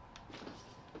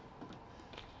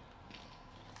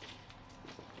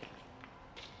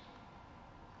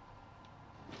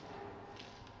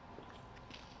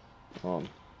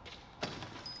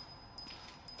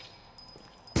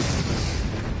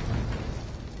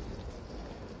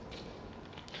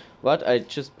 What? I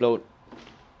just blowed.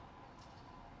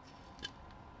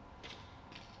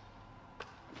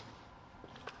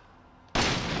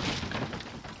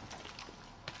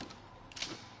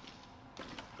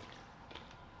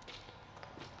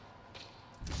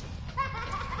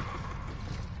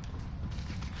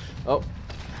 Oh.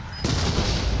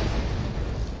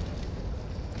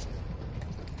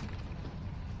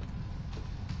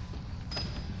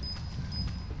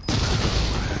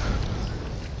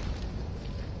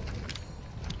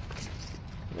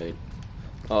 Wait.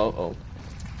 Oh.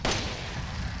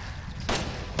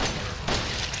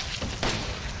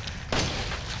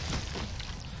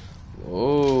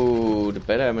 Oh, the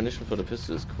better ammunition for the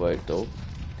pistol is quite dope.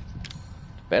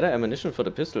 The better ammunition for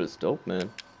the pistol is dope,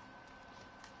 man.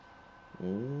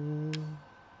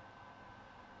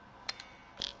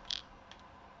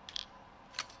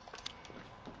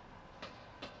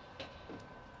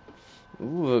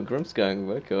 Ooh, Grimskang,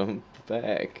 welcome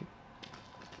back.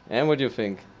 And what do you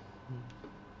think?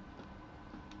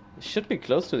 It should be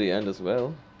close to the end as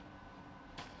well.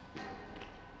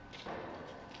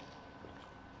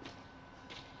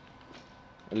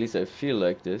 At least I feel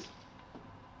like this.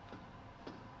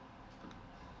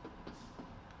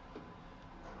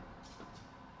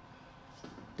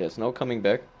 There's no coming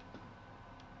back.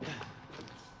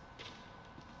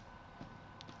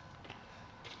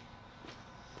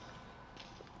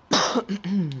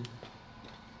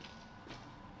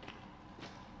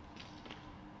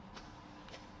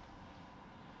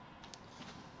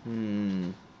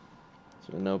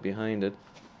 So we're now behind it.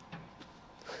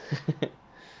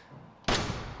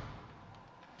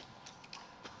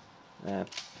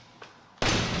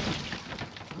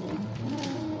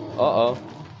 Uh-oh.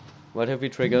 What have we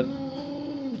triggered?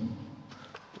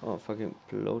 Oh, fucking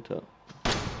bloater.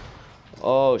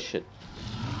 Oh, shit.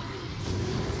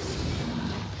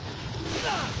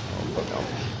 Oh, fuck no.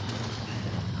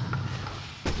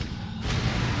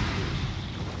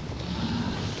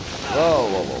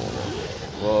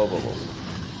 Whoa.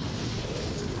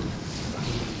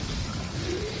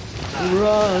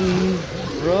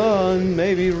 Run,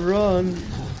 maybe run.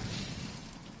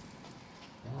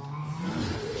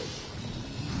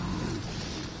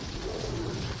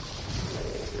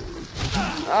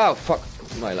 Oh, fuck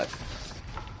my life.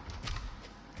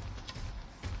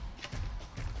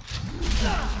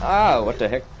 Ah, what the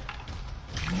heck?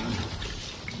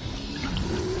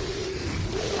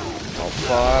 Oh,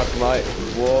 fuck my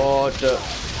water.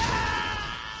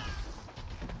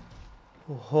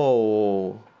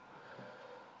 Oh.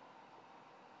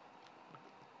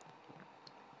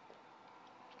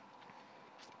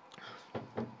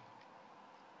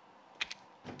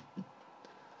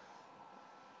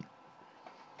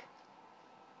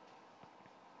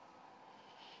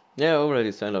 Yeah, I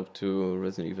already signed up to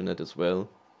Resident Evil Net as well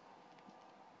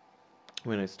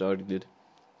when I started it.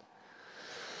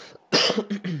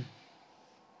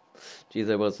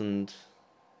 Jeez, I wasn't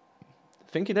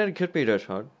thinking that it could be that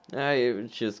hard. I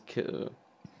just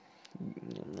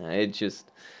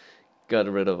got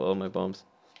rid of all my bombs.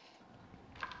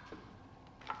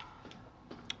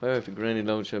 I have a granny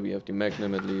launcher, we have the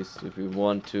Magnum at least, if we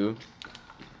want to.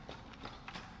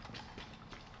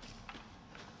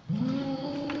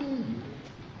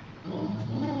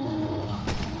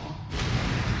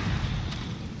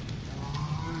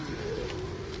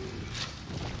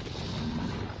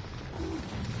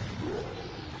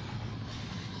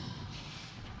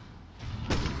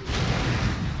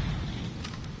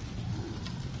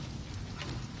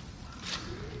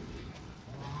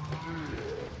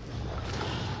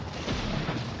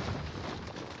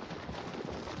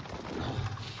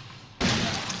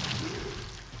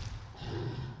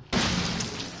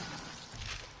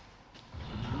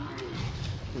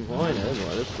 Moin,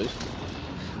 alles frisch.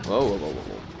 Whoa, whoa, whoa,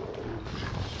 whoa.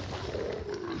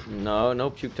 No, no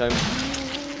puke time.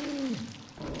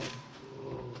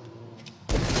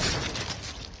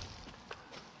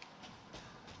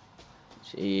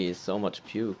 Jeez, so much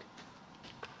puke.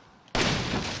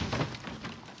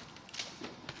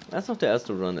 Das ist noch der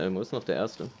erste Run, Elmo, ist noch der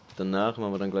erste. Danach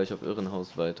machen wir dann gleich auf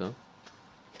Irrenhaus weiter.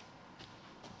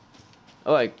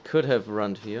 Oh, I could have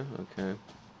run here, okay.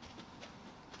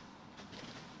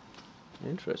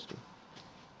 Interesting.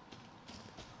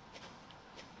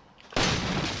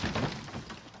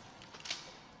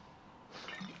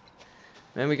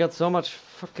 Man, we got so much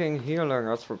fucking healing,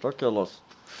 that's ridiculous.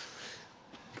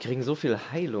 Wir kriegen so viel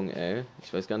Heilung, ey.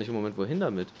 Ich weiß gar nicht im Moment, wohin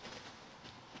damit.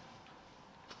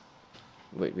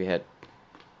 Wait, we had...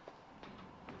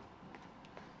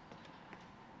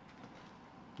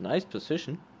 Nice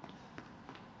position.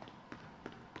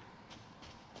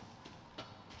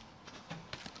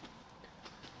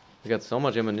 We got so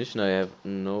much ammunition, I have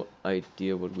no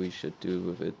idea what we should do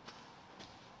with it.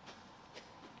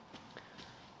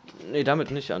 Nee,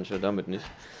 damit nicht, Anscha, damit nicht.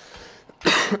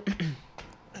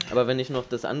 Aber wenn ich noch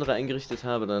das andere eingerichtet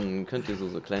habe, dann könnt ihr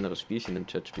so kleinere Spielchen im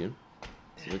Chat spielen.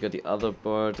 So we got the other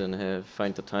board and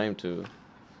find the time to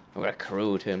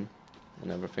recruit him and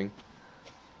everything.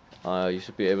 You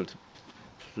should be able to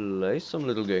play some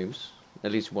little games.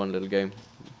 At least one little game.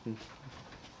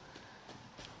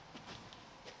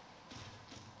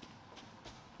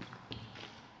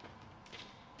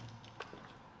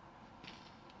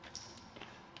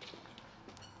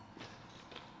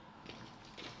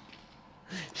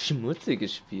 Schmutzige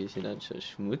Spielchen, anscheinend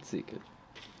schmutzige.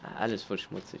 Alles voll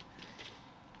schmutzig.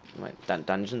 Ich meine,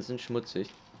 Dungeons sind schmutzig.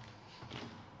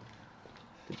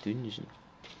 The Dungeon.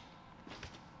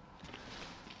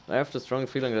 I have the strong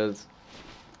feeling that it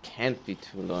can't be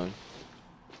too long.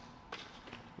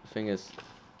 The thing is,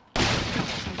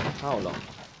 how long?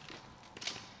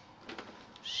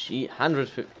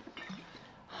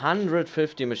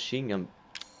 150 machine gun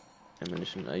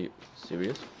ammunition. Are you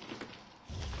serious?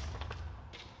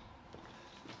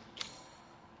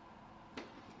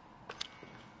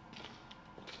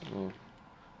 Oh,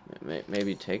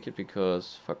 maybe take it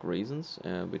because fuck reasons.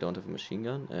 We don't have a machine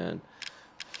gun and.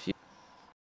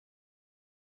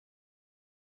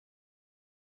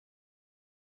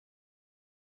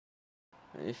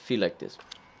 I feel like this.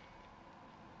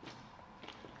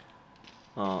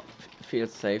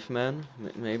 Feels safe, man.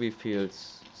 Maybe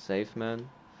feels safe, man.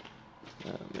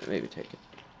 Maybe take it.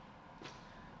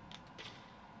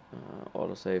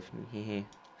 Auto save.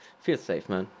 Feels safe,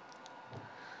 man.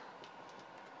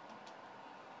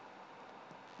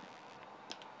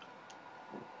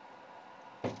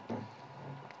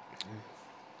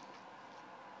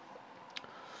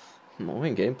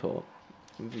 Moin Gamepower.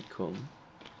 Willkommen.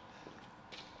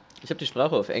 Ich habe die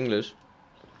Sprache auf Englisch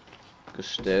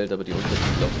gestellt, aber die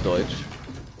Untertitel auf Deutsch.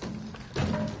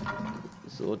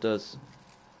 So dass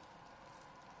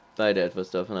beide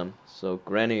etwas davon haben. So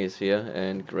Granny is here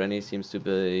and Granny seems to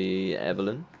be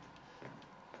Evelyn.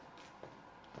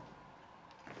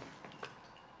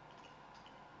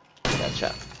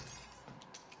 Gotcha.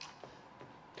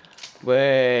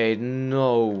 Wait,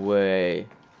 no way.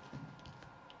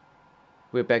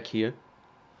 We're back here.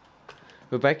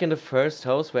 We're back in the first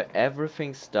house where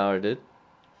everything started.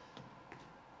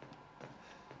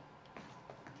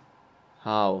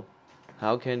 How?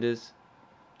 How can this...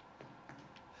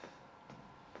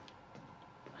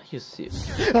 Are you serious?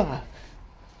 It's not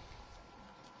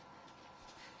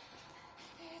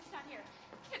here.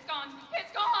 It's gone.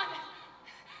 It's gone.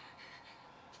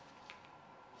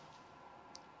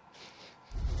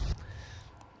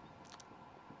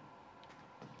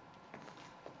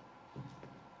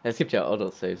 Es gibt ja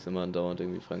Autosaves immer andauernd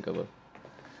irgendwie, Frank, aber...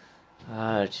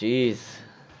 Ah, jeez.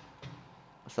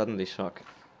 Suddenly shock.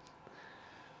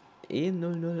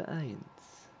 E001.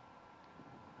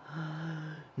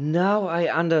 Now I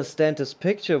understand this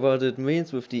picture, what it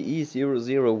means with the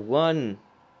E001.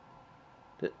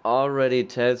 It already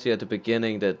tells you at the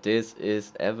beginning that this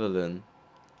is Evelyn.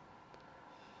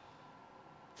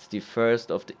 It's the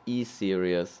first of the E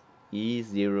series,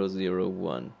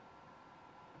 E001.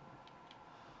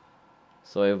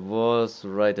 So I was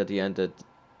right at the end that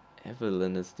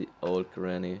Evelyn is the old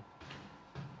granny.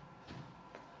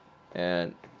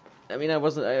 And I mean,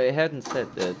 I hadn't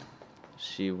said that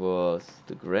she was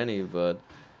the granny, but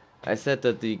I said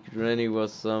that the granny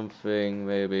was something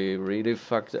maybe really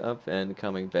fucked up and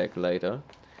coming back later.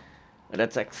 And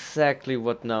that's exactly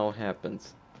what now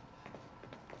happens.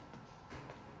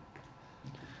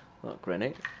 Oh,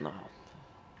 grenade? No.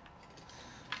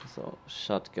 So,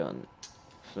 shotgun.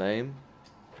 Flame.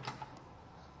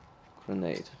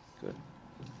 Grenade. Good.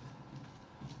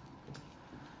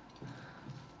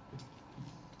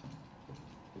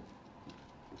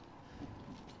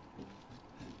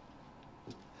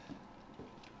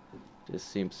 This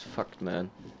seems fucked, man.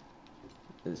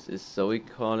 Is Zoe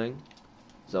calling?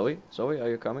 Zoe? Zoe, are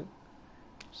you coming?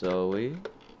 Zoe?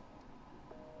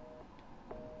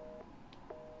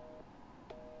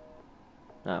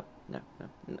 Ah,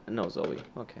 no, Zoe.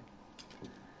 Okay.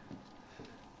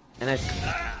 And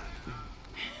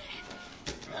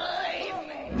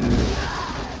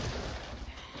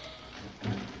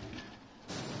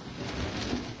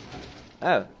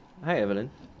oh, hi, Evelyn.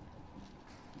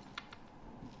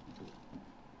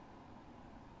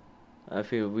 I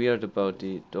feel weird about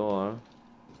the door.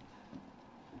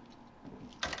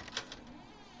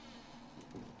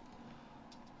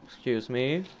 Excuse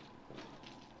me.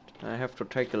 I have to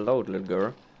take a load, little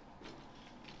girl.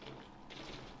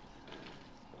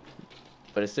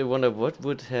 But I still wonder what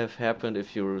would have happened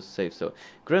if you saved Zoe.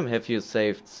 Grim, have you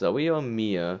saved Zoe or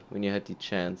Mia when you had the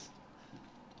chance?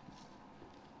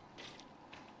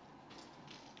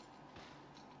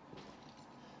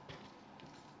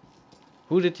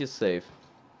 Who did you save?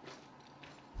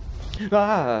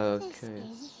 Ah, okay.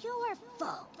 This is your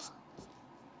fault.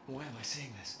 Why am I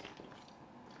seeing this?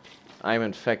 I'm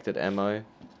infected, am I?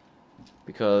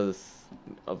 Because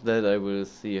of that I will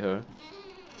see her.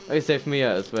 Oh, you saved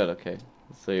Mia as well, okay.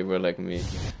 So you were like me.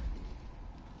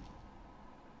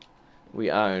 We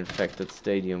are infected,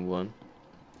 Stadium 1.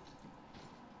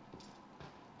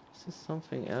 Is there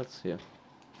something else here?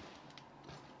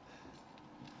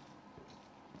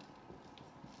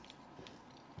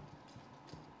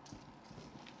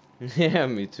 Yeah,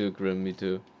 me too, Grim, me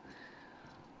too.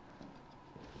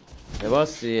 There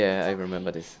was, yeah, I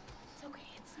remember this. It's okay,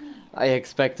 it's me. I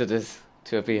expected this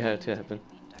to happen. Didn't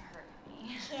mean to hurt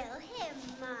me. Kill him,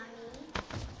 Mommy.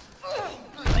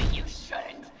 But you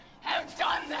shouldn't have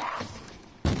done that.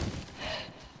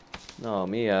 No,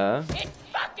 Mia. It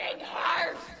fucking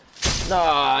hurts.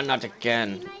 No, not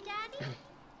again. My daddy?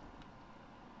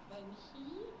 Then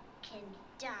he can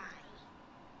die.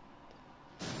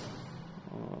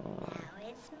 Now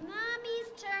it's Mommy's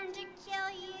turn to kill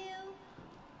you.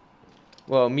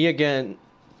 Well, me again,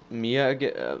 Mia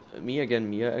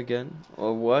again,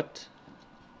 or what?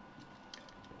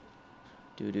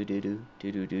 Do.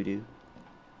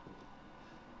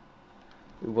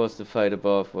 It was the fight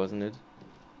above, wasn't it?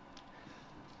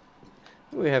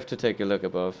 We have to take a look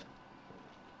above.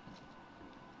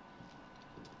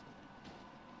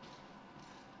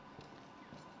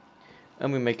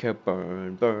 And we make her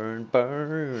burn, burn,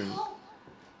 burn.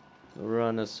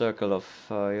 Run a circle of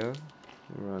fire.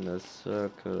 Run a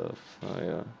circle of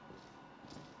fire.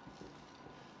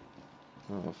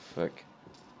 Oh, fuck.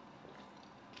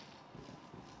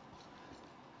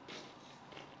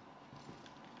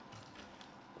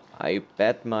 I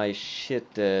bet my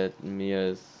shit that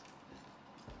Mia's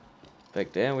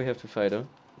back there and we have to fight her.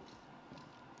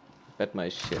 Bet my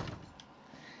shit.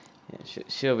 Yeah,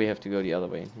 sure we have to go the other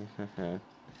way.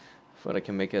 Before I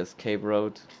can make an escape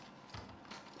road.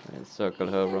 And circle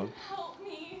her around. Help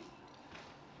me.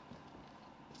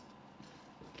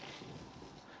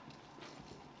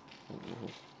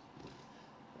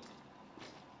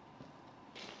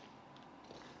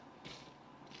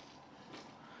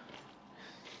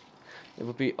 It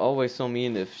would be always so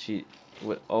mean if she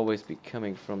would always be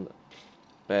coming from the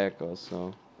back or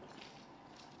so.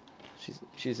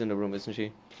 She's in the room, isn't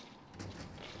she?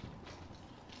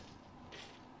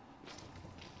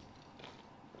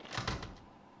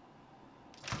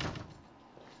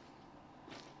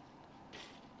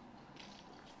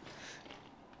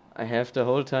 I have the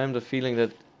whole time the feeling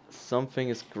that something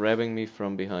is grabbing me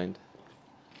from behind.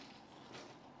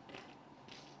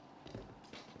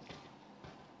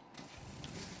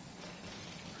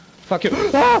 Fuck you!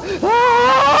 Ah!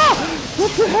 Ah!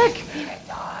 What the heck?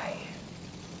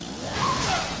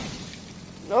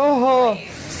 Oh!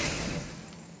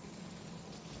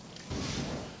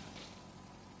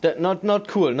 That not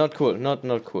cool, not cool, not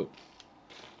cool.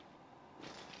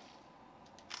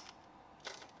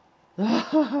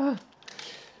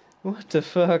 What the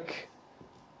fuck?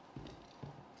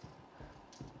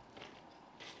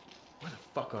 Where the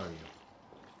fuck are you?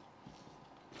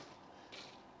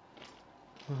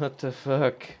 What the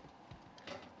fuck?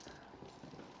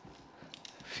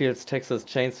 Feels Texas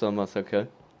Chainsaw Massacre.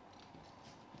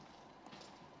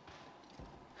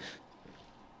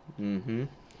 Mhm.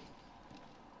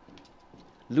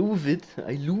 Love it,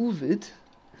 I love it.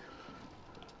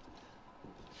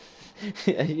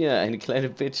 Ja, eine kleine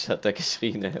Bitch hat da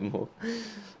geschrien, der Hemmo.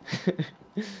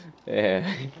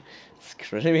 Yeah.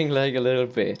 Screaming like a little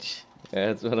bitch.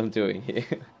 That's what I'm doing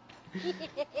here.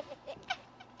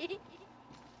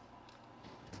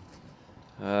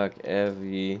 Fuck,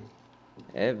 Evie.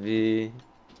 Evie.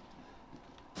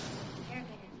 You're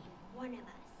gonna be one of us.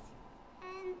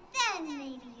 And then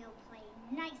maybe you'll play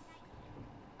nice.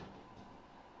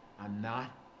 I'm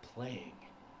not playing.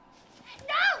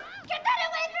 No! Get that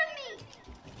away from me!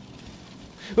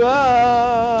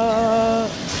 Ah!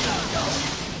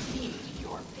 Need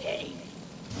your pity.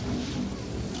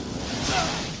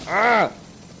 Ah!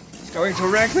 It's going to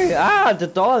wreck me! Ah! The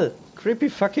doll! Creepy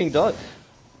fucking doll!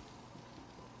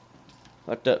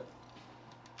 What the?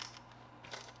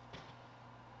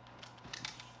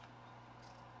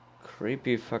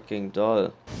 Creepy fucking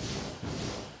doll.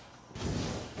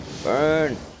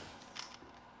 Burn!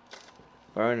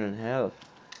 Burn in hell.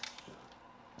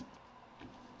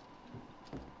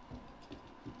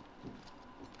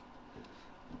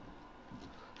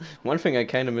 One thing I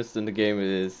kinda missed in the game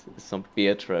is some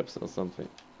bear traps or something.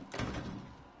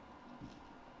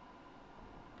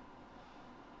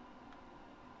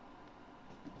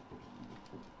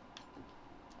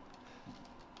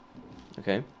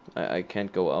 Okay, I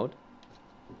can't go out.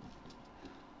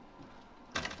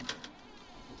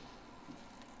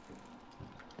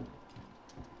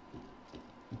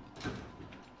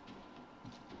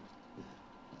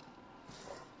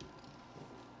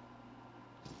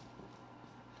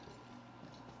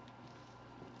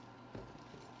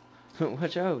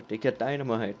 Watch out, they got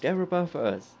dynamite, they're above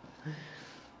us.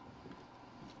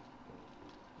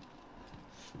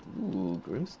 Ooh,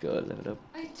 Grimskull leveled up.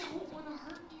 I don't want to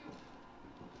hurt you.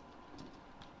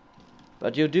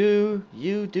 But you do,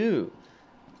 you do.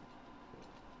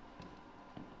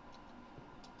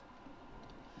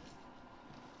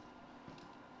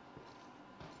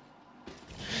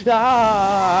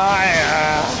 Ah!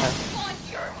 I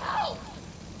want your help.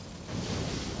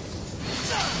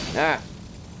 Ah!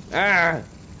 Ah!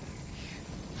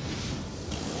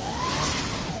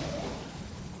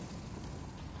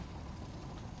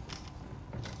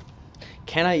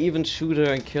 Can I even shoot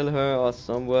her and kill her or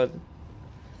somewhat?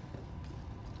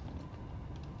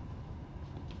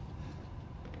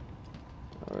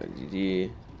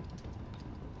 Alrighty.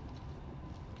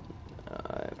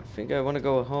 I think I want to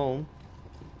go home.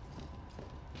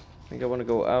 I think I want to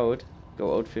go out.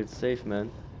 Go out feels safe, man.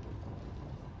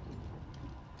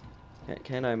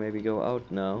 Can I maybe go out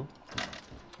now?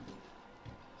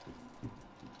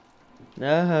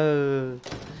 No.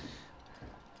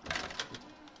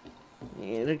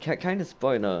 Keine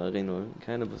Spoiler, Reno.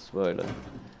 Keine Spoiler.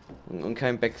 Und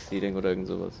kein Backseating oder irgend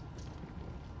sowas.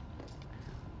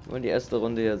 Wir wollen die erste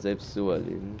Runde ja selbst so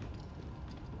erleben.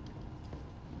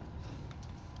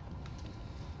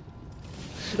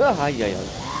 Ah, ja, ja.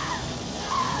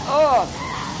 Oh!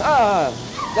 Ah!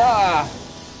 Ah!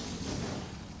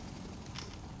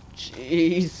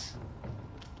 Jeez.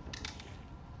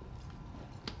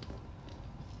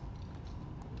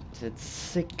 That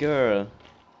sick girl.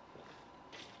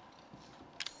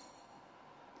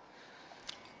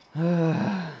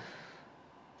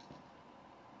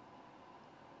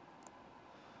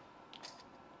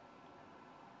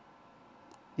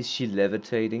 Is she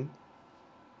levitating?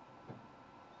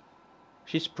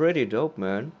 She's pretty dope,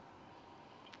 man.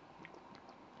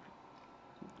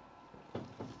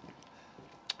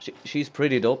 She's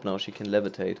pretty dope now, she can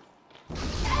levitate.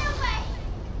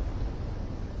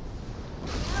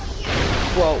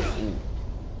 Whoa. Ooh.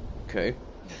 Okay.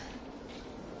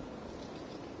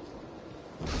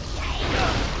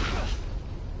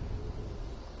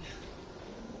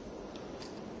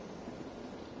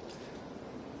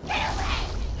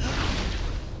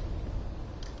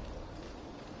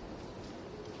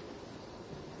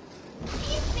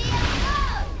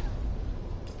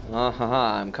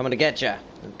 ha, I'm coming to get ya.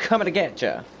 I'm coming to get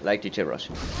ya. Like DJ Rush.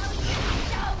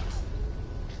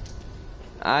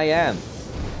 I am.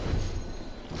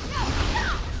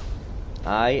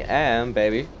 I am,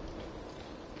 baby.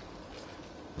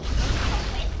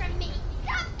 Away from me.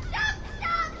 Stop, stop,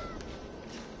 stop!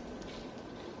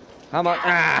 Come on.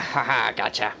 Ah, haha,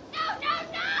 gotcha. No, no,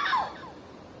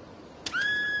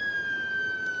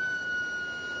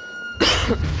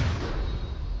 no!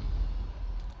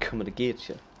 Coming to get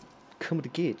ya. Coming to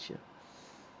get ya.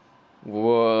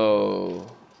 Whoa.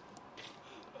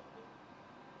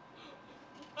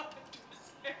 Why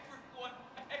does everyone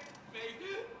hate me?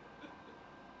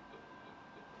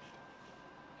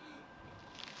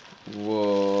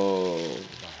 Whoa.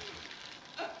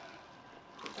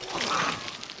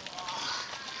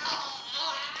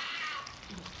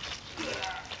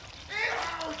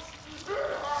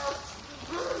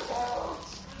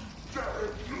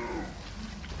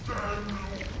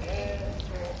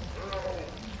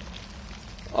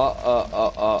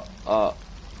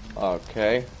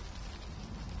 Okay.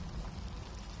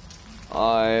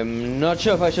 I'm not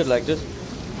sure if I should like this.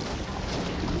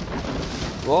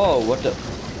 Whoa, what the?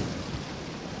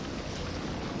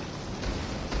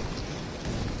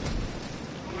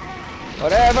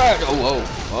 Whatever! Oh, whoa.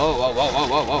 Whoa, whoa, whoa, whoa,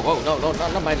 whoa, whoa, whoa. No, no, no,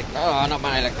 not my leg. Oh, not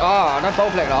my leg. Oh, not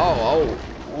both legs. Oh,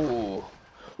 oh. Ooh.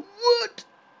 What?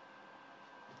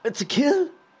 It's a kill?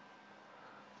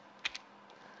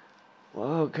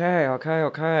 Okay, okay,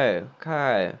 okay,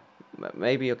 okay.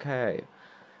 Maybe okay.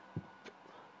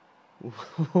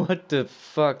 What the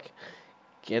fuck?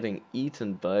 Getting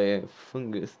eaten by a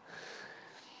fungus.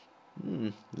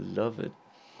 Love it.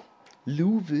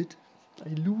 Love it. I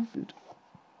love it.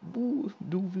 Ooh,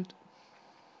 love it.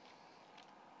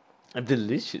 I'm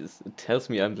delicious. It tells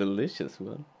me I'm delicious,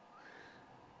 man.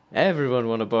 Everyone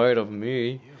want a bite of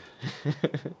me.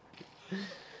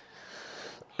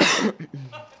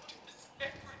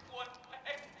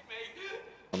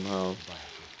 Somehow.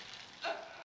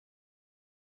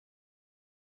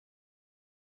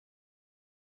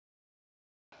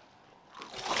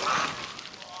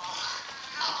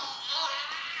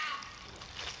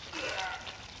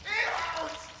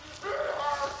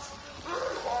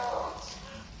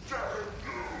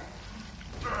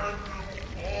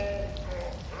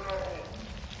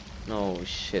 Oh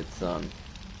shit, son.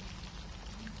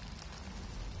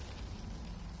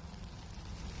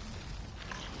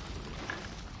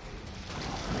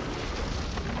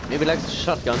 Maybe likes the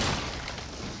shotgun.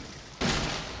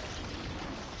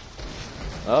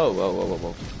 Oh, whoa, whoa, whoa,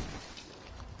 whoa.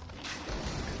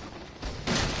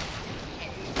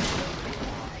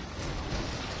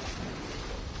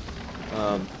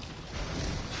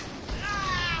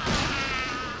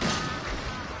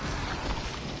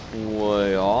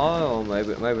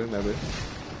 Well, maybe.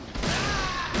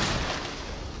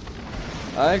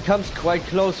 It comes quite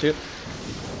close here.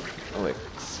 Oh wait.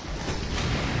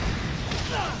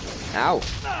 Ow!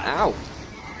 Ow!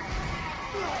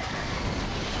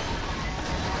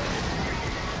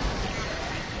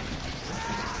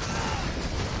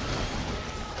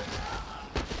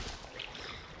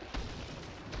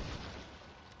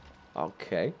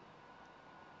 Okay.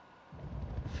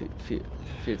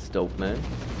 Feels dope, man.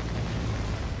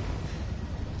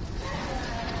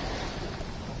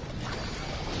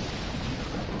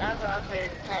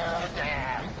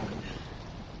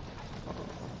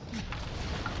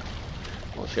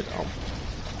 Oh shit, oh.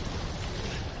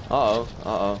 Uh-oh,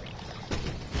 uh-oh.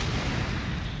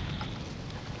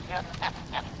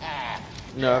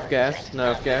 Nerf gas,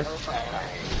 nerf gas.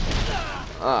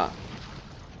 Ah.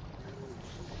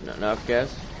 No, nerf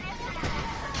gas.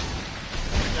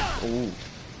 Ooh.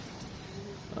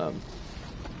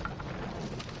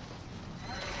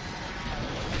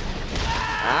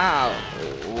 Ow!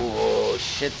 Oh,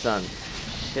 shit, son.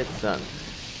 Shit, son.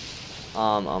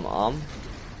 Oh,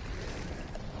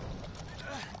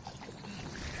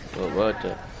 what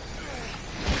the?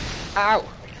 Ow!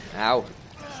 Ow!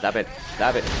 Stop it!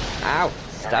 Stop it! Ow!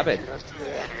 Stop it!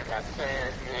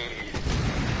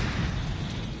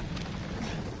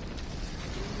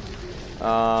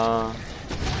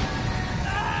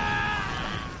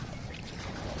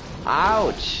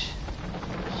 Ouch!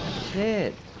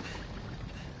 Shit!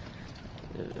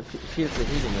 Feels the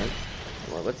healing, man.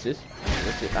 Well, what's this?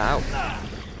 What's this? Ow!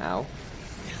 Ow!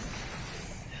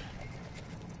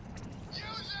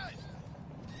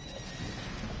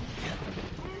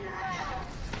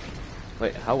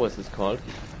 Wait, how was this called?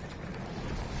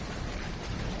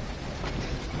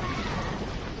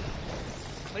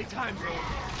 Playtime, bro.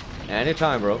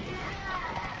 Anytime, bro.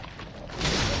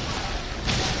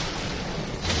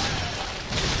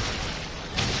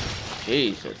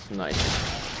 Jesus, nice.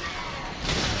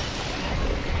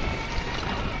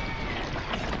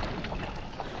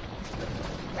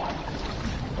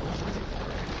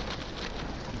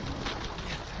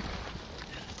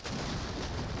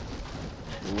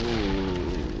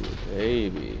 Ooh,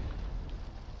 baby.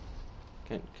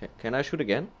 Can I shoot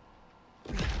again?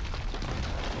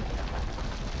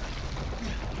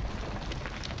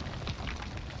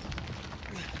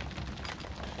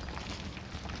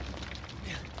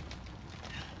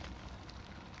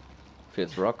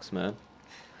 Feels rocks, man.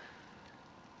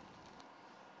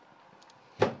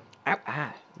 Ow,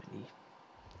 ah, my knee.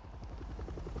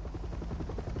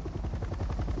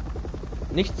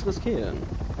 Nichts riskieren.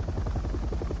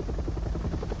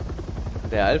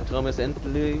 Der Albtraum ist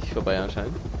endlich vorbei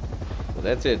anscheinend. So,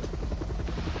 that's it.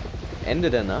 Ende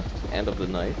der Nacht. End of the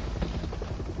night.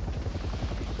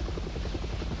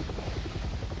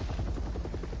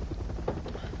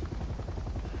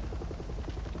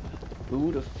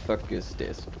 Who the fuck is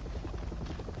this?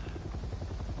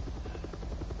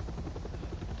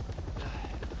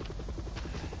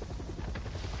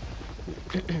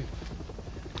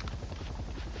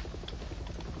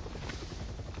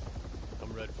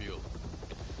 I'm Redfield.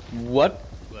 What?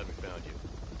 Glad we found you.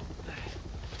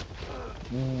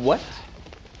 What?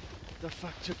 The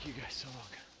fuck took you guys so long?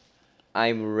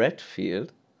 I'm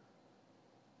Redfield?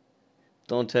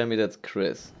 Don't tell me that's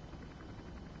Chris.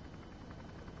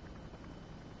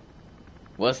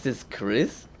 Was this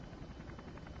Chris?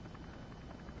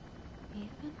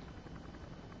 Ethan?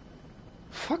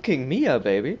 Fucking Mia,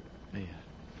 baby. Mia.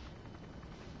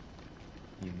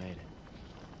 You made it.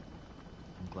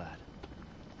 I'm glad.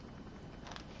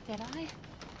 Did I?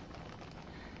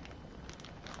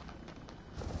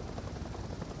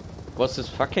 Was this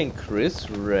fucking Chris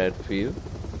Redfield?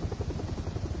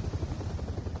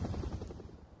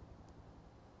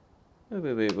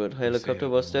 Wait, what helicopter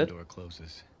was that? One door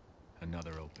closes,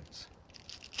 another opens.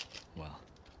 Well,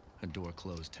 a door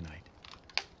closed tonight.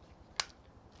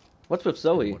 What's with And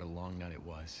Zoe? what a long night it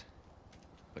was.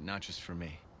 But not just for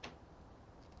me.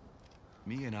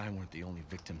 Mia and I weren't the only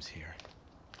victims here.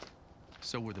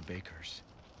 So were the Bakers.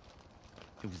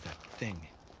 It was that thing,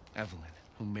 Evelyn,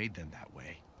 who made them that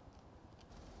way.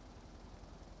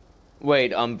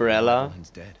 Wait, Umbrella? Evelyn's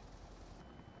dead.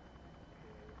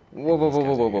 Whoa, And whoa, these whoa,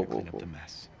 guys whoa, are whoa, here to whoa, clean up the whoa.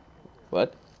 mess.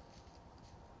 What?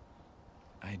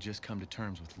 I had just come to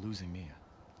terms with losing Mia.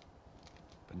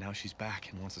 But now she's back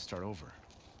and wants to start over.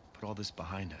 Put all this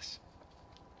behind us.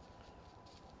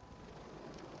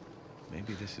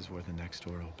 Maybe this is where the next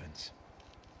door opens.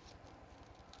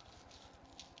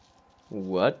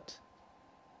 What?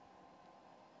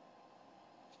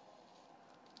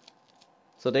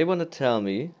 So they want to tell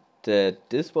me that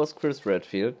this was Chris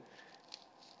Redfield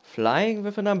flying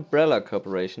with an umbrella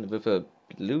corporation with a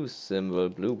blue symbol,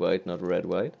 blue white, not red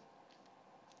white.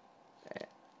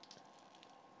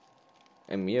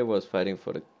 And Mia was fighting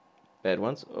for the bad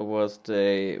ones, or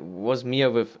was Mia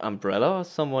with Umbrella or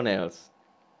someone else?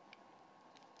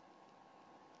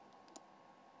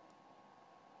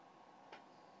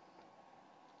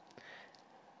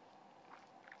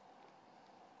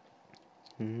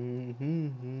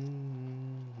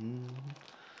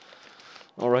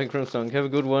 Alright, Crimson, have a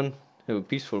good one. Have a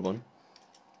peaceful one.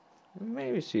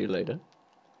 Maybe see you later.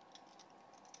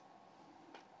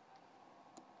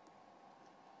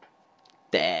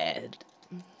 Dead.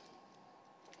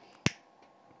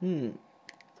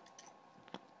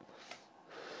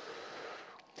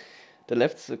 That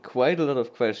left quite a lot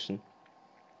of question.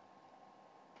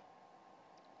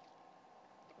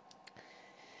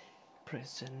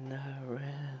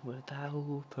 Prisoner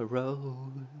without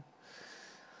parole.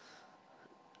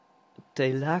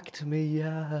 They locked me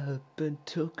up and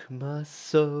took my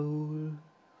soul.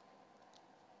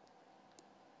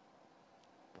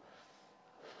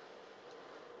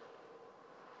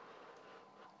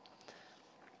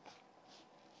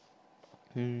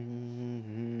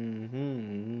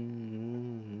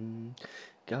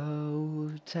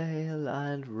 Go tail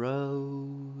and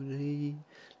Rody,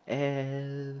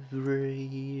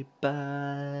 everybody's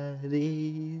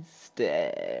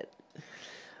dead.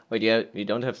 Wait, yeah, you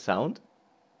don't have sound?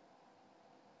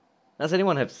 Does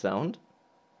anyone have sound?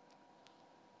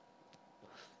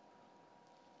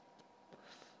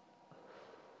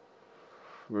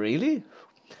 Really?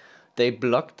 They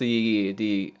blocked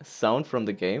the sound from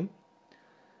the game?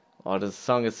 Oh, the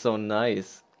song is so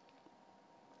nice.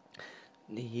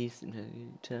 He's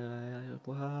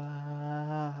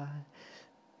why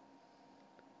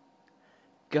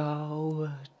go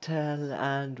tell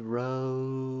and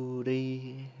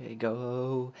Rody,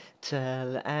 Go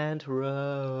tell Aunt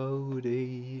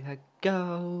Rhodey,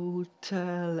 go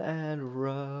tell Aunt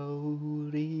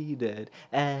Rhodey that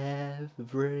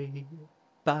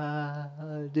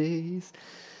everybody's.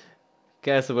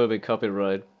 Guess it will be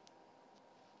copyright.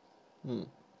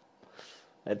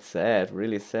 That's sad,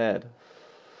 really sad.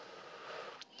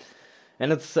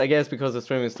 And it's, I guess, because the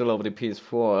stream is still over the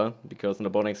PS4, because in the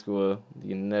boarding school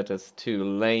the net is too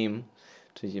lame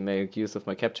to make use of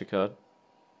my capture card.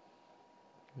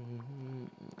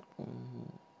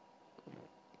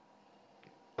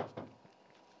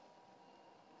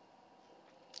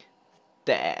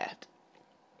 Dad.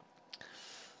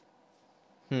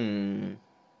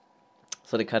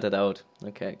 So, they cut it out.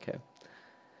 Okay.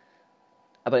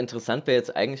 Aber interessant wäre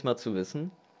jetzt eigentlich mal zu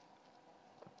wissen.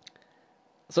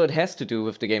 So it has to do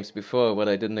with the games before, what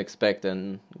I didn't expect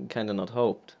and kinda not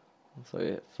hoped. So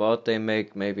I thought they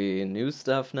make maybe new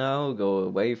stuff now, go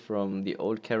away from the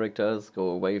old characters,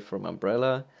 go away from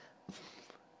Umbrella.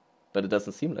 But it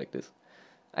doesn't seem like this.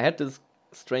 I had this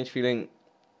strange feeling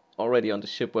already on the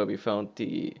ship where we found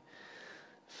the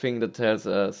thing that tells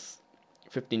us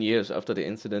 15 years after the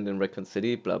incident in Raccoon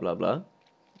City, blah blah blah.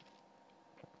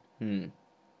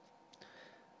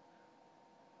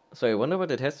 So I wonder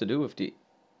what it has to do with the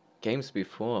games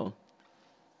before.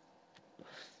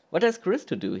 What has Chris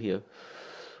to do here?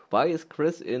 Why is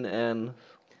Chris in an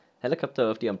helicopter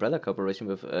of the Umbrella Corporation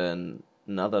with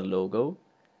another logo?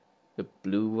 A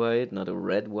blue-white, not a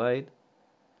red-white?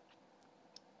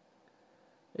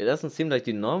 It doesn't seem like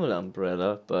the normal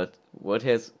Umbrella, but what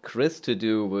has Chris to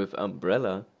do with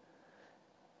Umbrella?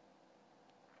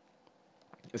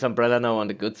 Is Umbrella now on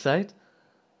the good side?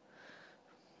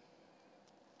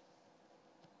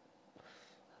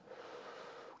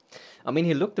 I mean,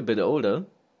 he looked a bit older.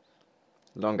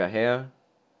 Longer hair,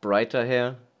 brighter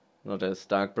hair, not as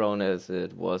dark brown as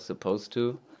it was supposed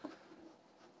to.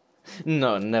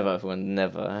 No, never.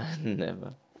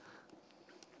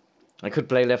 I could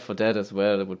play Left 4 Dead as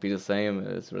well. It would be the same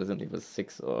as Resident Evil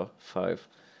 6 or 5.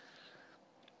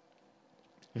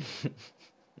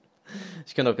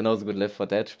 Ich kann auch genauso gut Left 4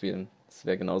 Dead spielen. Es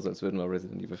wäre genauso, als würden wir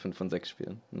Resident Evil 5 und 6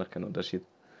 spielen. Macht keinen Unterschied.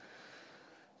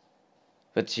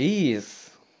 But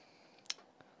jeez.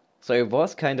 So it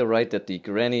was kinda right that the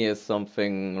granny is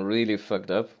something really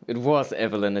fucked up. It was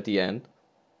Evelyn at the end.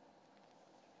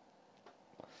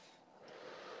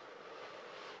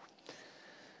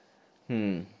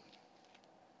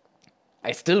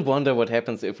 I still wonder what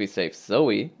happens if we save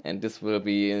Zoe, and this will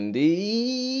be in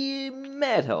the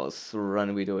madhouse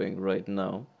run we're doing right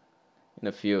now. In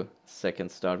a few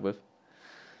seconds start with.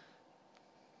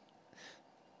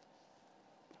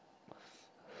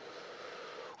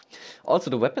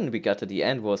 Also, the weapon we got at the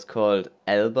end was called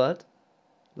Albert,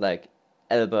 like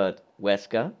Albert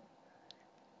Wesker.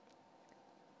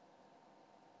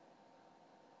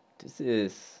 This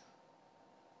is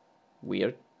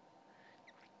weird.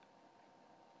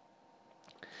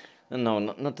 No,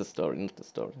 not the story,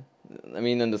 I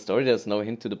mean, in the story there's no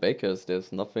hint to the Bakers.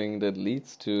 There's nothing that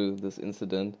leads to this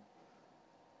incident.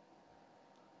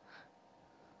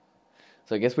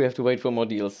 So I guess we have to wait for more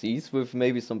DLCs with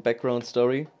maybe some background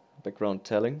story, background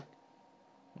telling.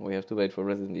 We have to wait for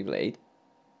Resident Evil 8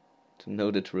 to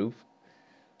know the truth.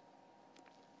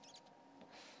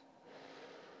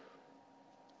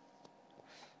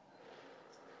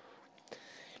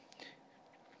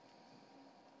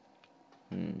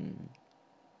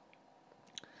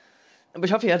 Aber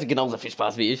ich hoffe, ihr hattet genauso viel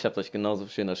Spaß wie ich. Habt euch genauso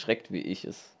schön erschreckt, wie ich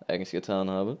es eigentlich getan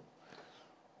habe.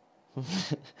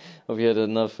 Hope you had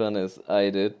enough fun as I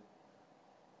did.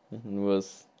 And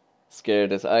was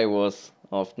scared as I was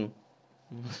often.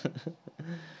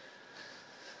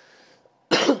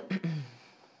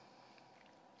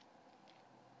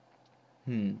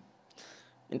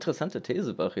 Interessante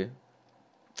These, Bachi.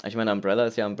 Ich meine, Umbrella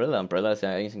ist ja Umbrella. Umbrella ist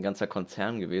ja eigentlich ein ganzer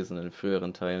Konzern gewesen in den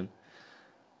früheren Teilen.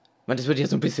 Ich meine, das würde ja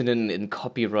so ein bisschen in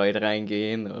Copyright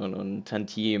reingehen und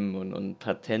Tantiem und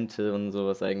Patente und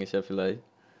sowas eigentlich ja vielleicht.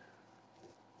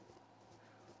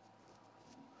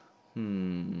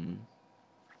 Bin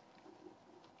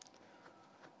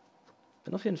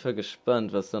auf jeden Fall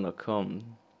gespannt, was da noch kommt.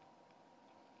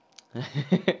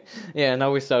 Yeah,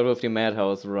 now we start with the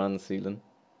Madhouse run, Seelan.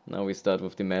 Now we start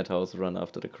with the Madhouse run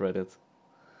after the credits.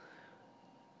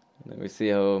 And then we see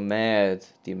how mad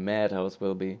the Madhouse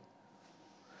will be.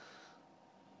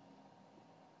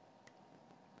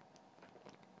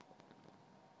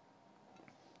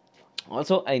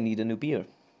 Also, I need a new beer.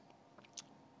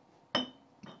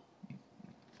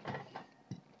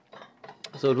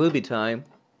 So it will be time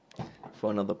for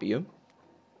another beer.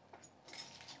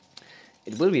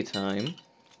 It will be time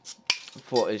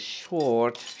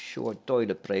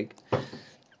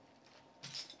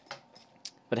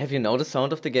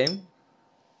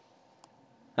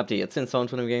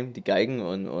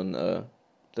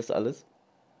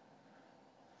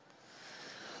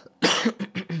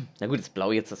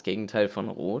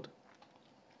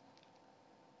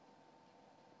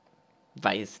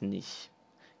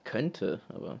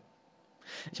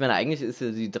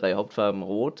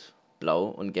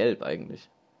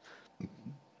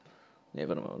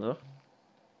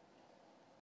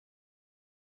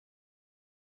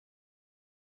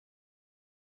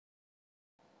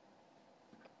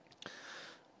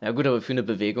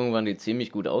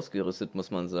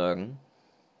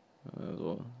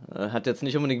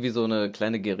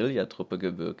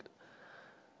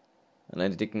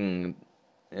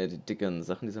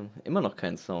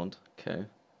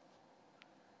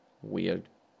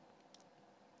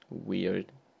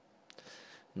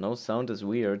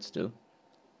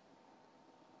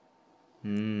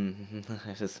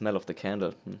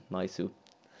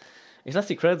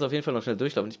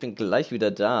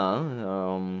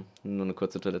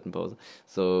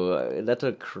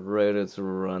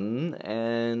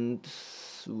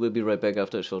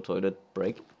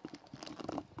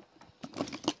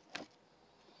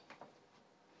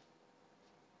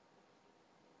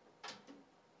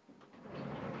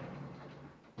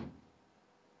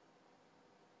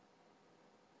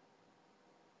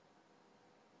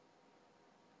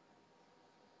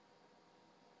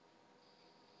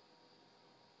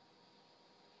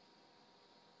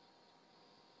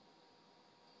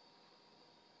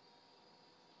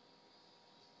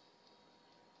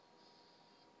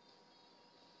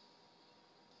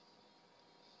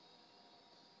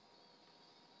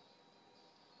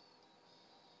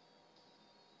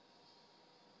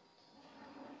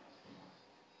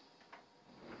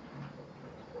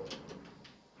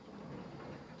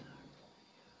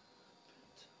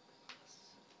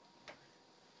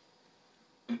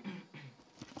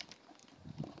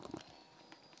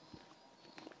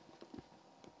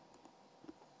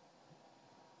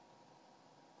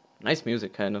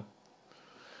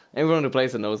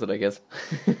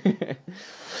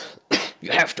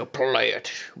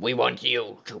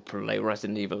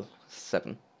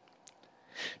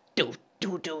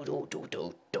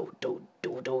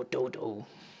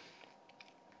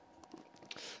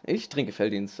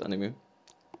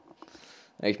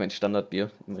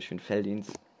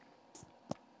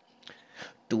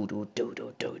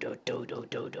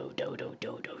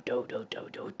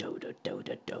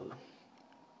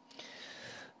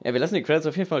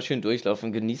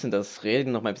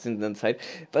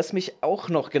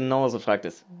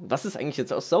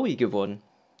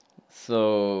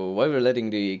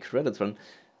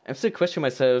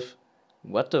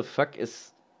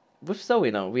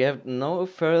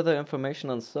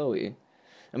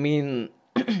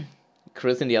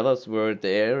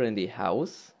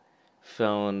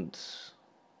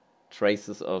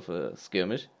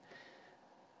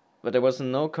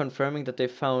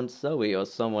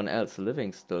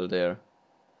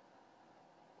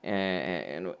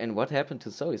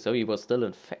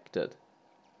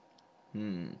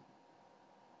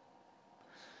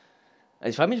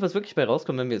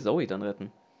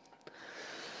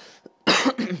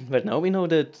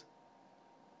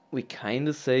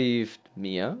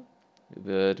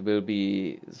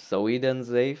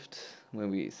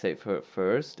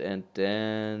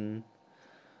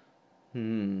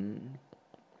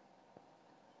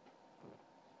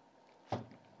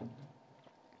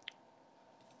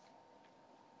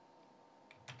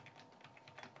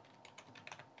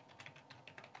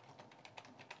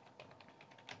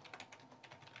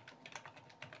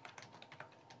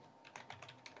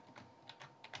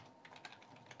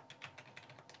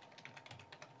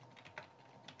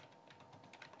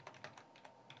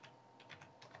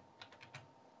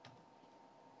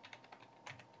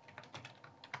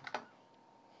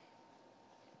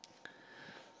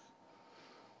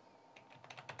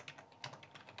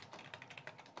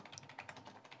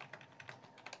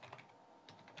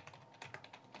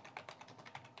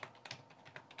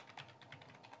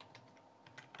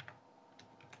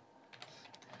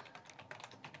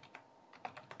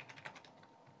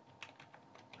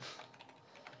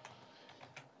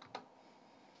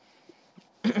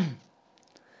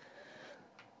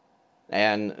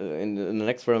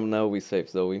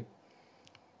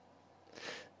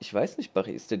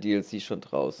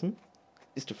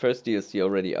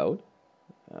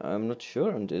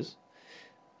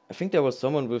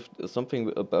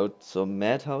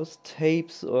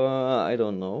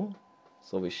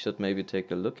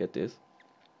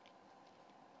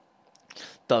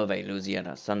Stolway,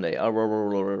 Louisiana, Sunday.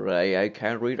 I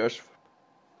can't read as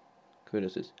good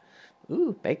as this.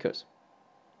 Ooh, bakers.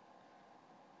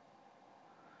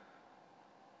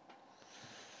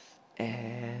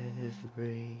 Everybody's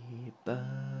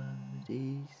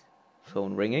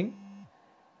phone ringing.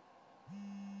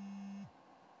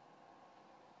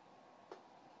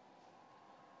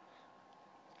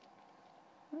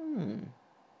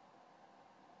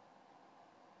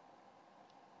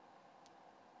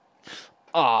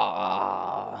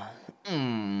 Ah,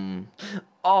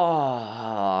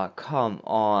 ah, come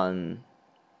on.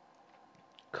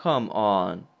 Come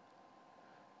on.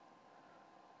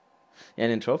 Ja,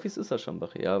 in den Trophies ist er schon,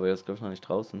 Bachi, ja, aber er ist, glaube ich, noch nicht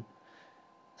draußen.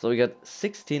 So we got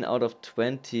 16 out of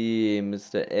 20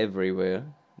 Mr. Everywhere.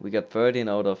 We got 13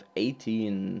 out of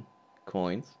 18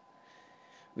 coins.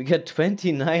 We got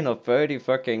 29 of 30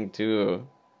 fucking two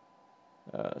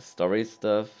story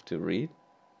stuff to read.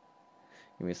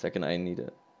 Give me a second, I need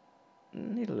a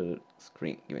little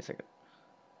screen. Give me a second.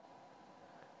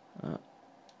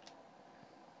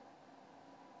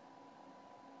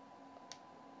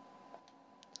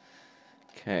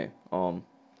 Okay, so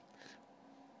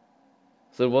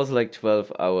it was like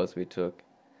 12 hours we took.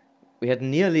 We had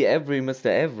nearly every Mr.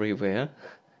 Everywhere.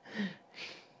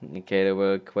 Okay, there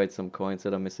were quite some coins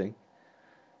that are missing.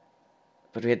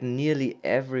 But we had nearly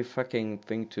every fucking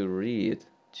thing to read.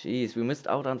 Jeez, we missed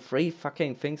out on 3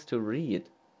 fucking things to read.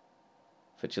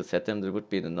 If I just had them, there would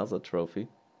be another trophy.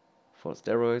 4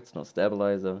 steroids, no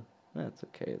stabilizer. That's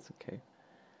okay, it's okay.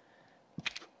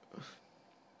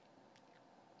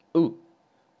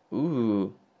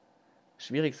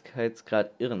 Schwierigkeitsgrad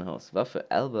Irrenhaus. Waffe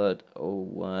Albert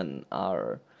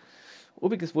 01R.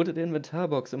 Obiges wurde der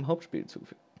Inventarbox im Hauptspiel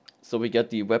zugefügt. So we got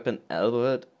the weapon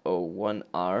Albert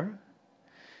 01R.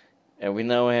 And we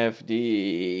now have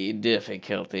the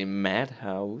difficulty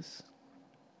Madhouse.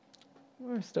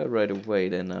 We'll start right away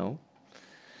then now.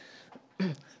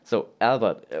 So,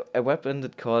 Albert. A weapon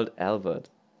that called Albert.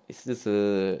 Is this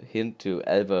a hint to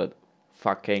Albert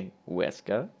fucking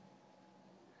Wesker?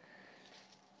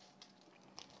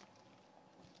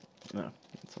 No,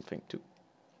 something to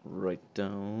write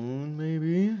down,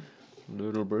 maybe? A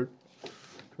little bit.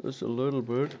 Just a little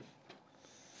bit.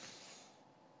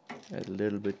 A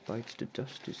little bit bites the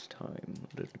dust this time.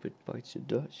 A little bit bites the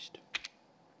dust.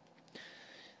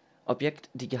 Objekt,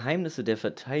 die Geheimnisse der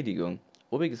Verteidigung.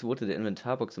 Obiges wurde der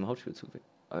Inventarbox im Hauptspiel zugefügt.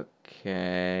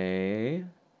 Okay.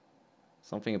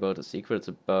 Something about the secrets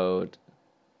about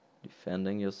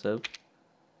defending yourself.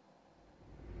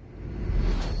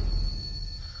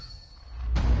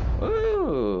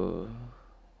 Ooh.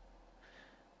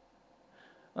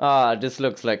 Ah, this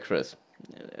looks like Chris.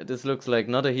 This looks like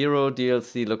not a hero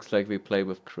DLC, looks like we play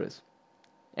with Chris.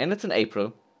 And it's in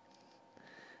April.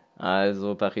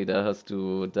 Also, Pachi, da hast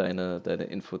du deine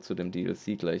Info zu dem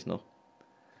DLC gleich noch.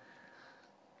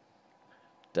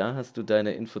 Da hast du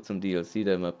deine Info zum DLC,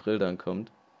 der im April dann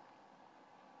kommt.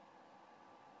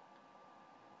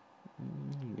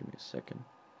 Give me a second.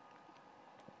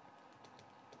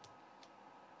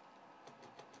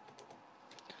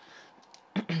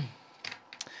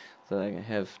 So I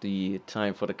have the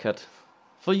time for the cut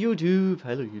for YouTube.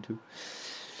 Hello, YouTube.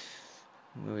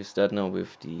 We start now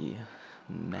with the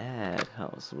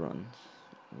Madhouse run.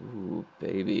 Ooh,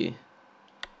 baby.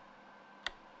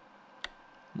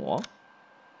 More?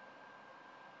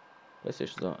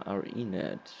 PlayStation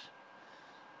RENet.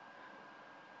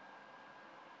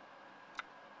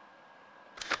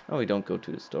 Oh, we don't go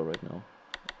to the store right now.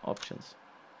 Options.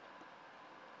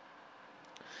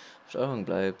 Steuerung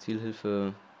bleibt,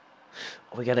 Zielhilfe.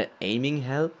 Oh, we got an aiming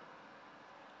help?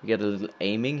 We got a little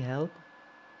aiming help?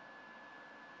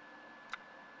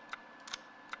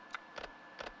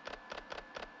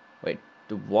 Wait,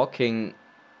 the walking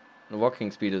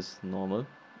speed is normal.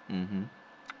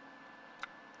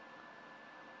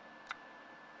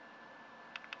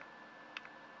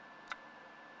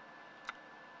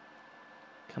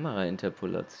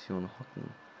 Kamerainterpolation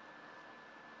hocken.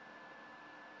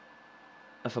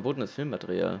 Verbotenes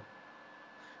Filmmaterial.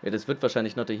 Ja, das wird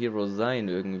wahrscheinlich Not a Hero sein,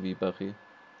 irgendwie, Bachi.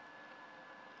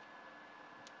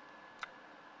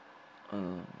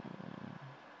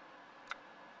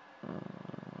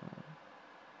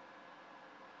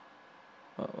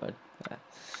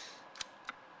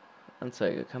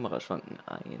 Anzeige, Kameraschwanken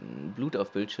ein. Blut auf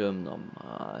Bildschirm,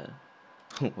 normal.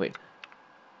 Wait.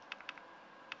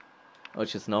 Oh,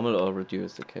 it's just normal or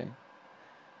reduced, okay.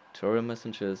 Tutorial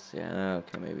messages, yeah,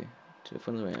 okay, maybe.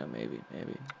 Telefon, yeah, maybe.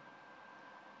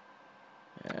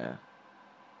 Yeah.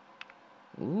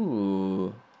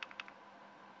 Ooh.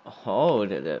 Oh,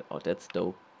 that's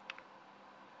dope.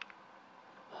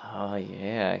 Oh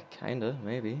yeah, kinda,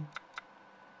 maybe.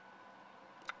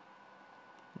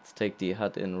 Let's take the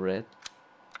HUD in red.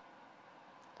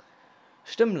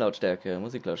 Stimmenlautstärke,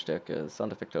 Musiklautstärke,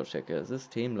 Soundeffektlautstärke,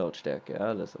 Systemlautstärke,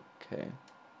 alles okay.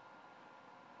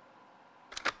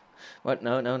 What?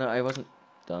 No, no, no, I wasn't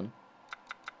done.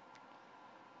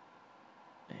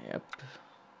 Yep.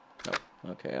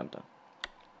 No, okay, I'm done.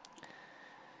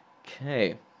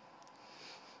 Okay.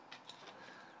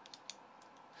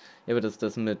 Ja, aber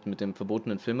das mit dem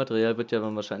verbotenen Filmmaterial wird ja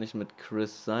dann wahrscheinlich mit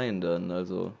Chris sein dann,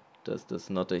 also das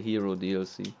Not a Hero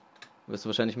DLC. Wirst du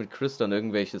wahrscheinlich mit Chris dann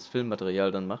irgendwelches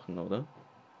Filmmaterial dann machen, oder?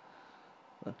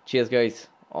 Cheers, guys.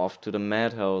 Off to the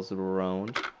madhouse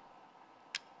round.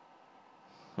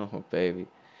 Oh, baby.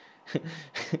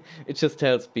 It just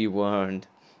tells be warned.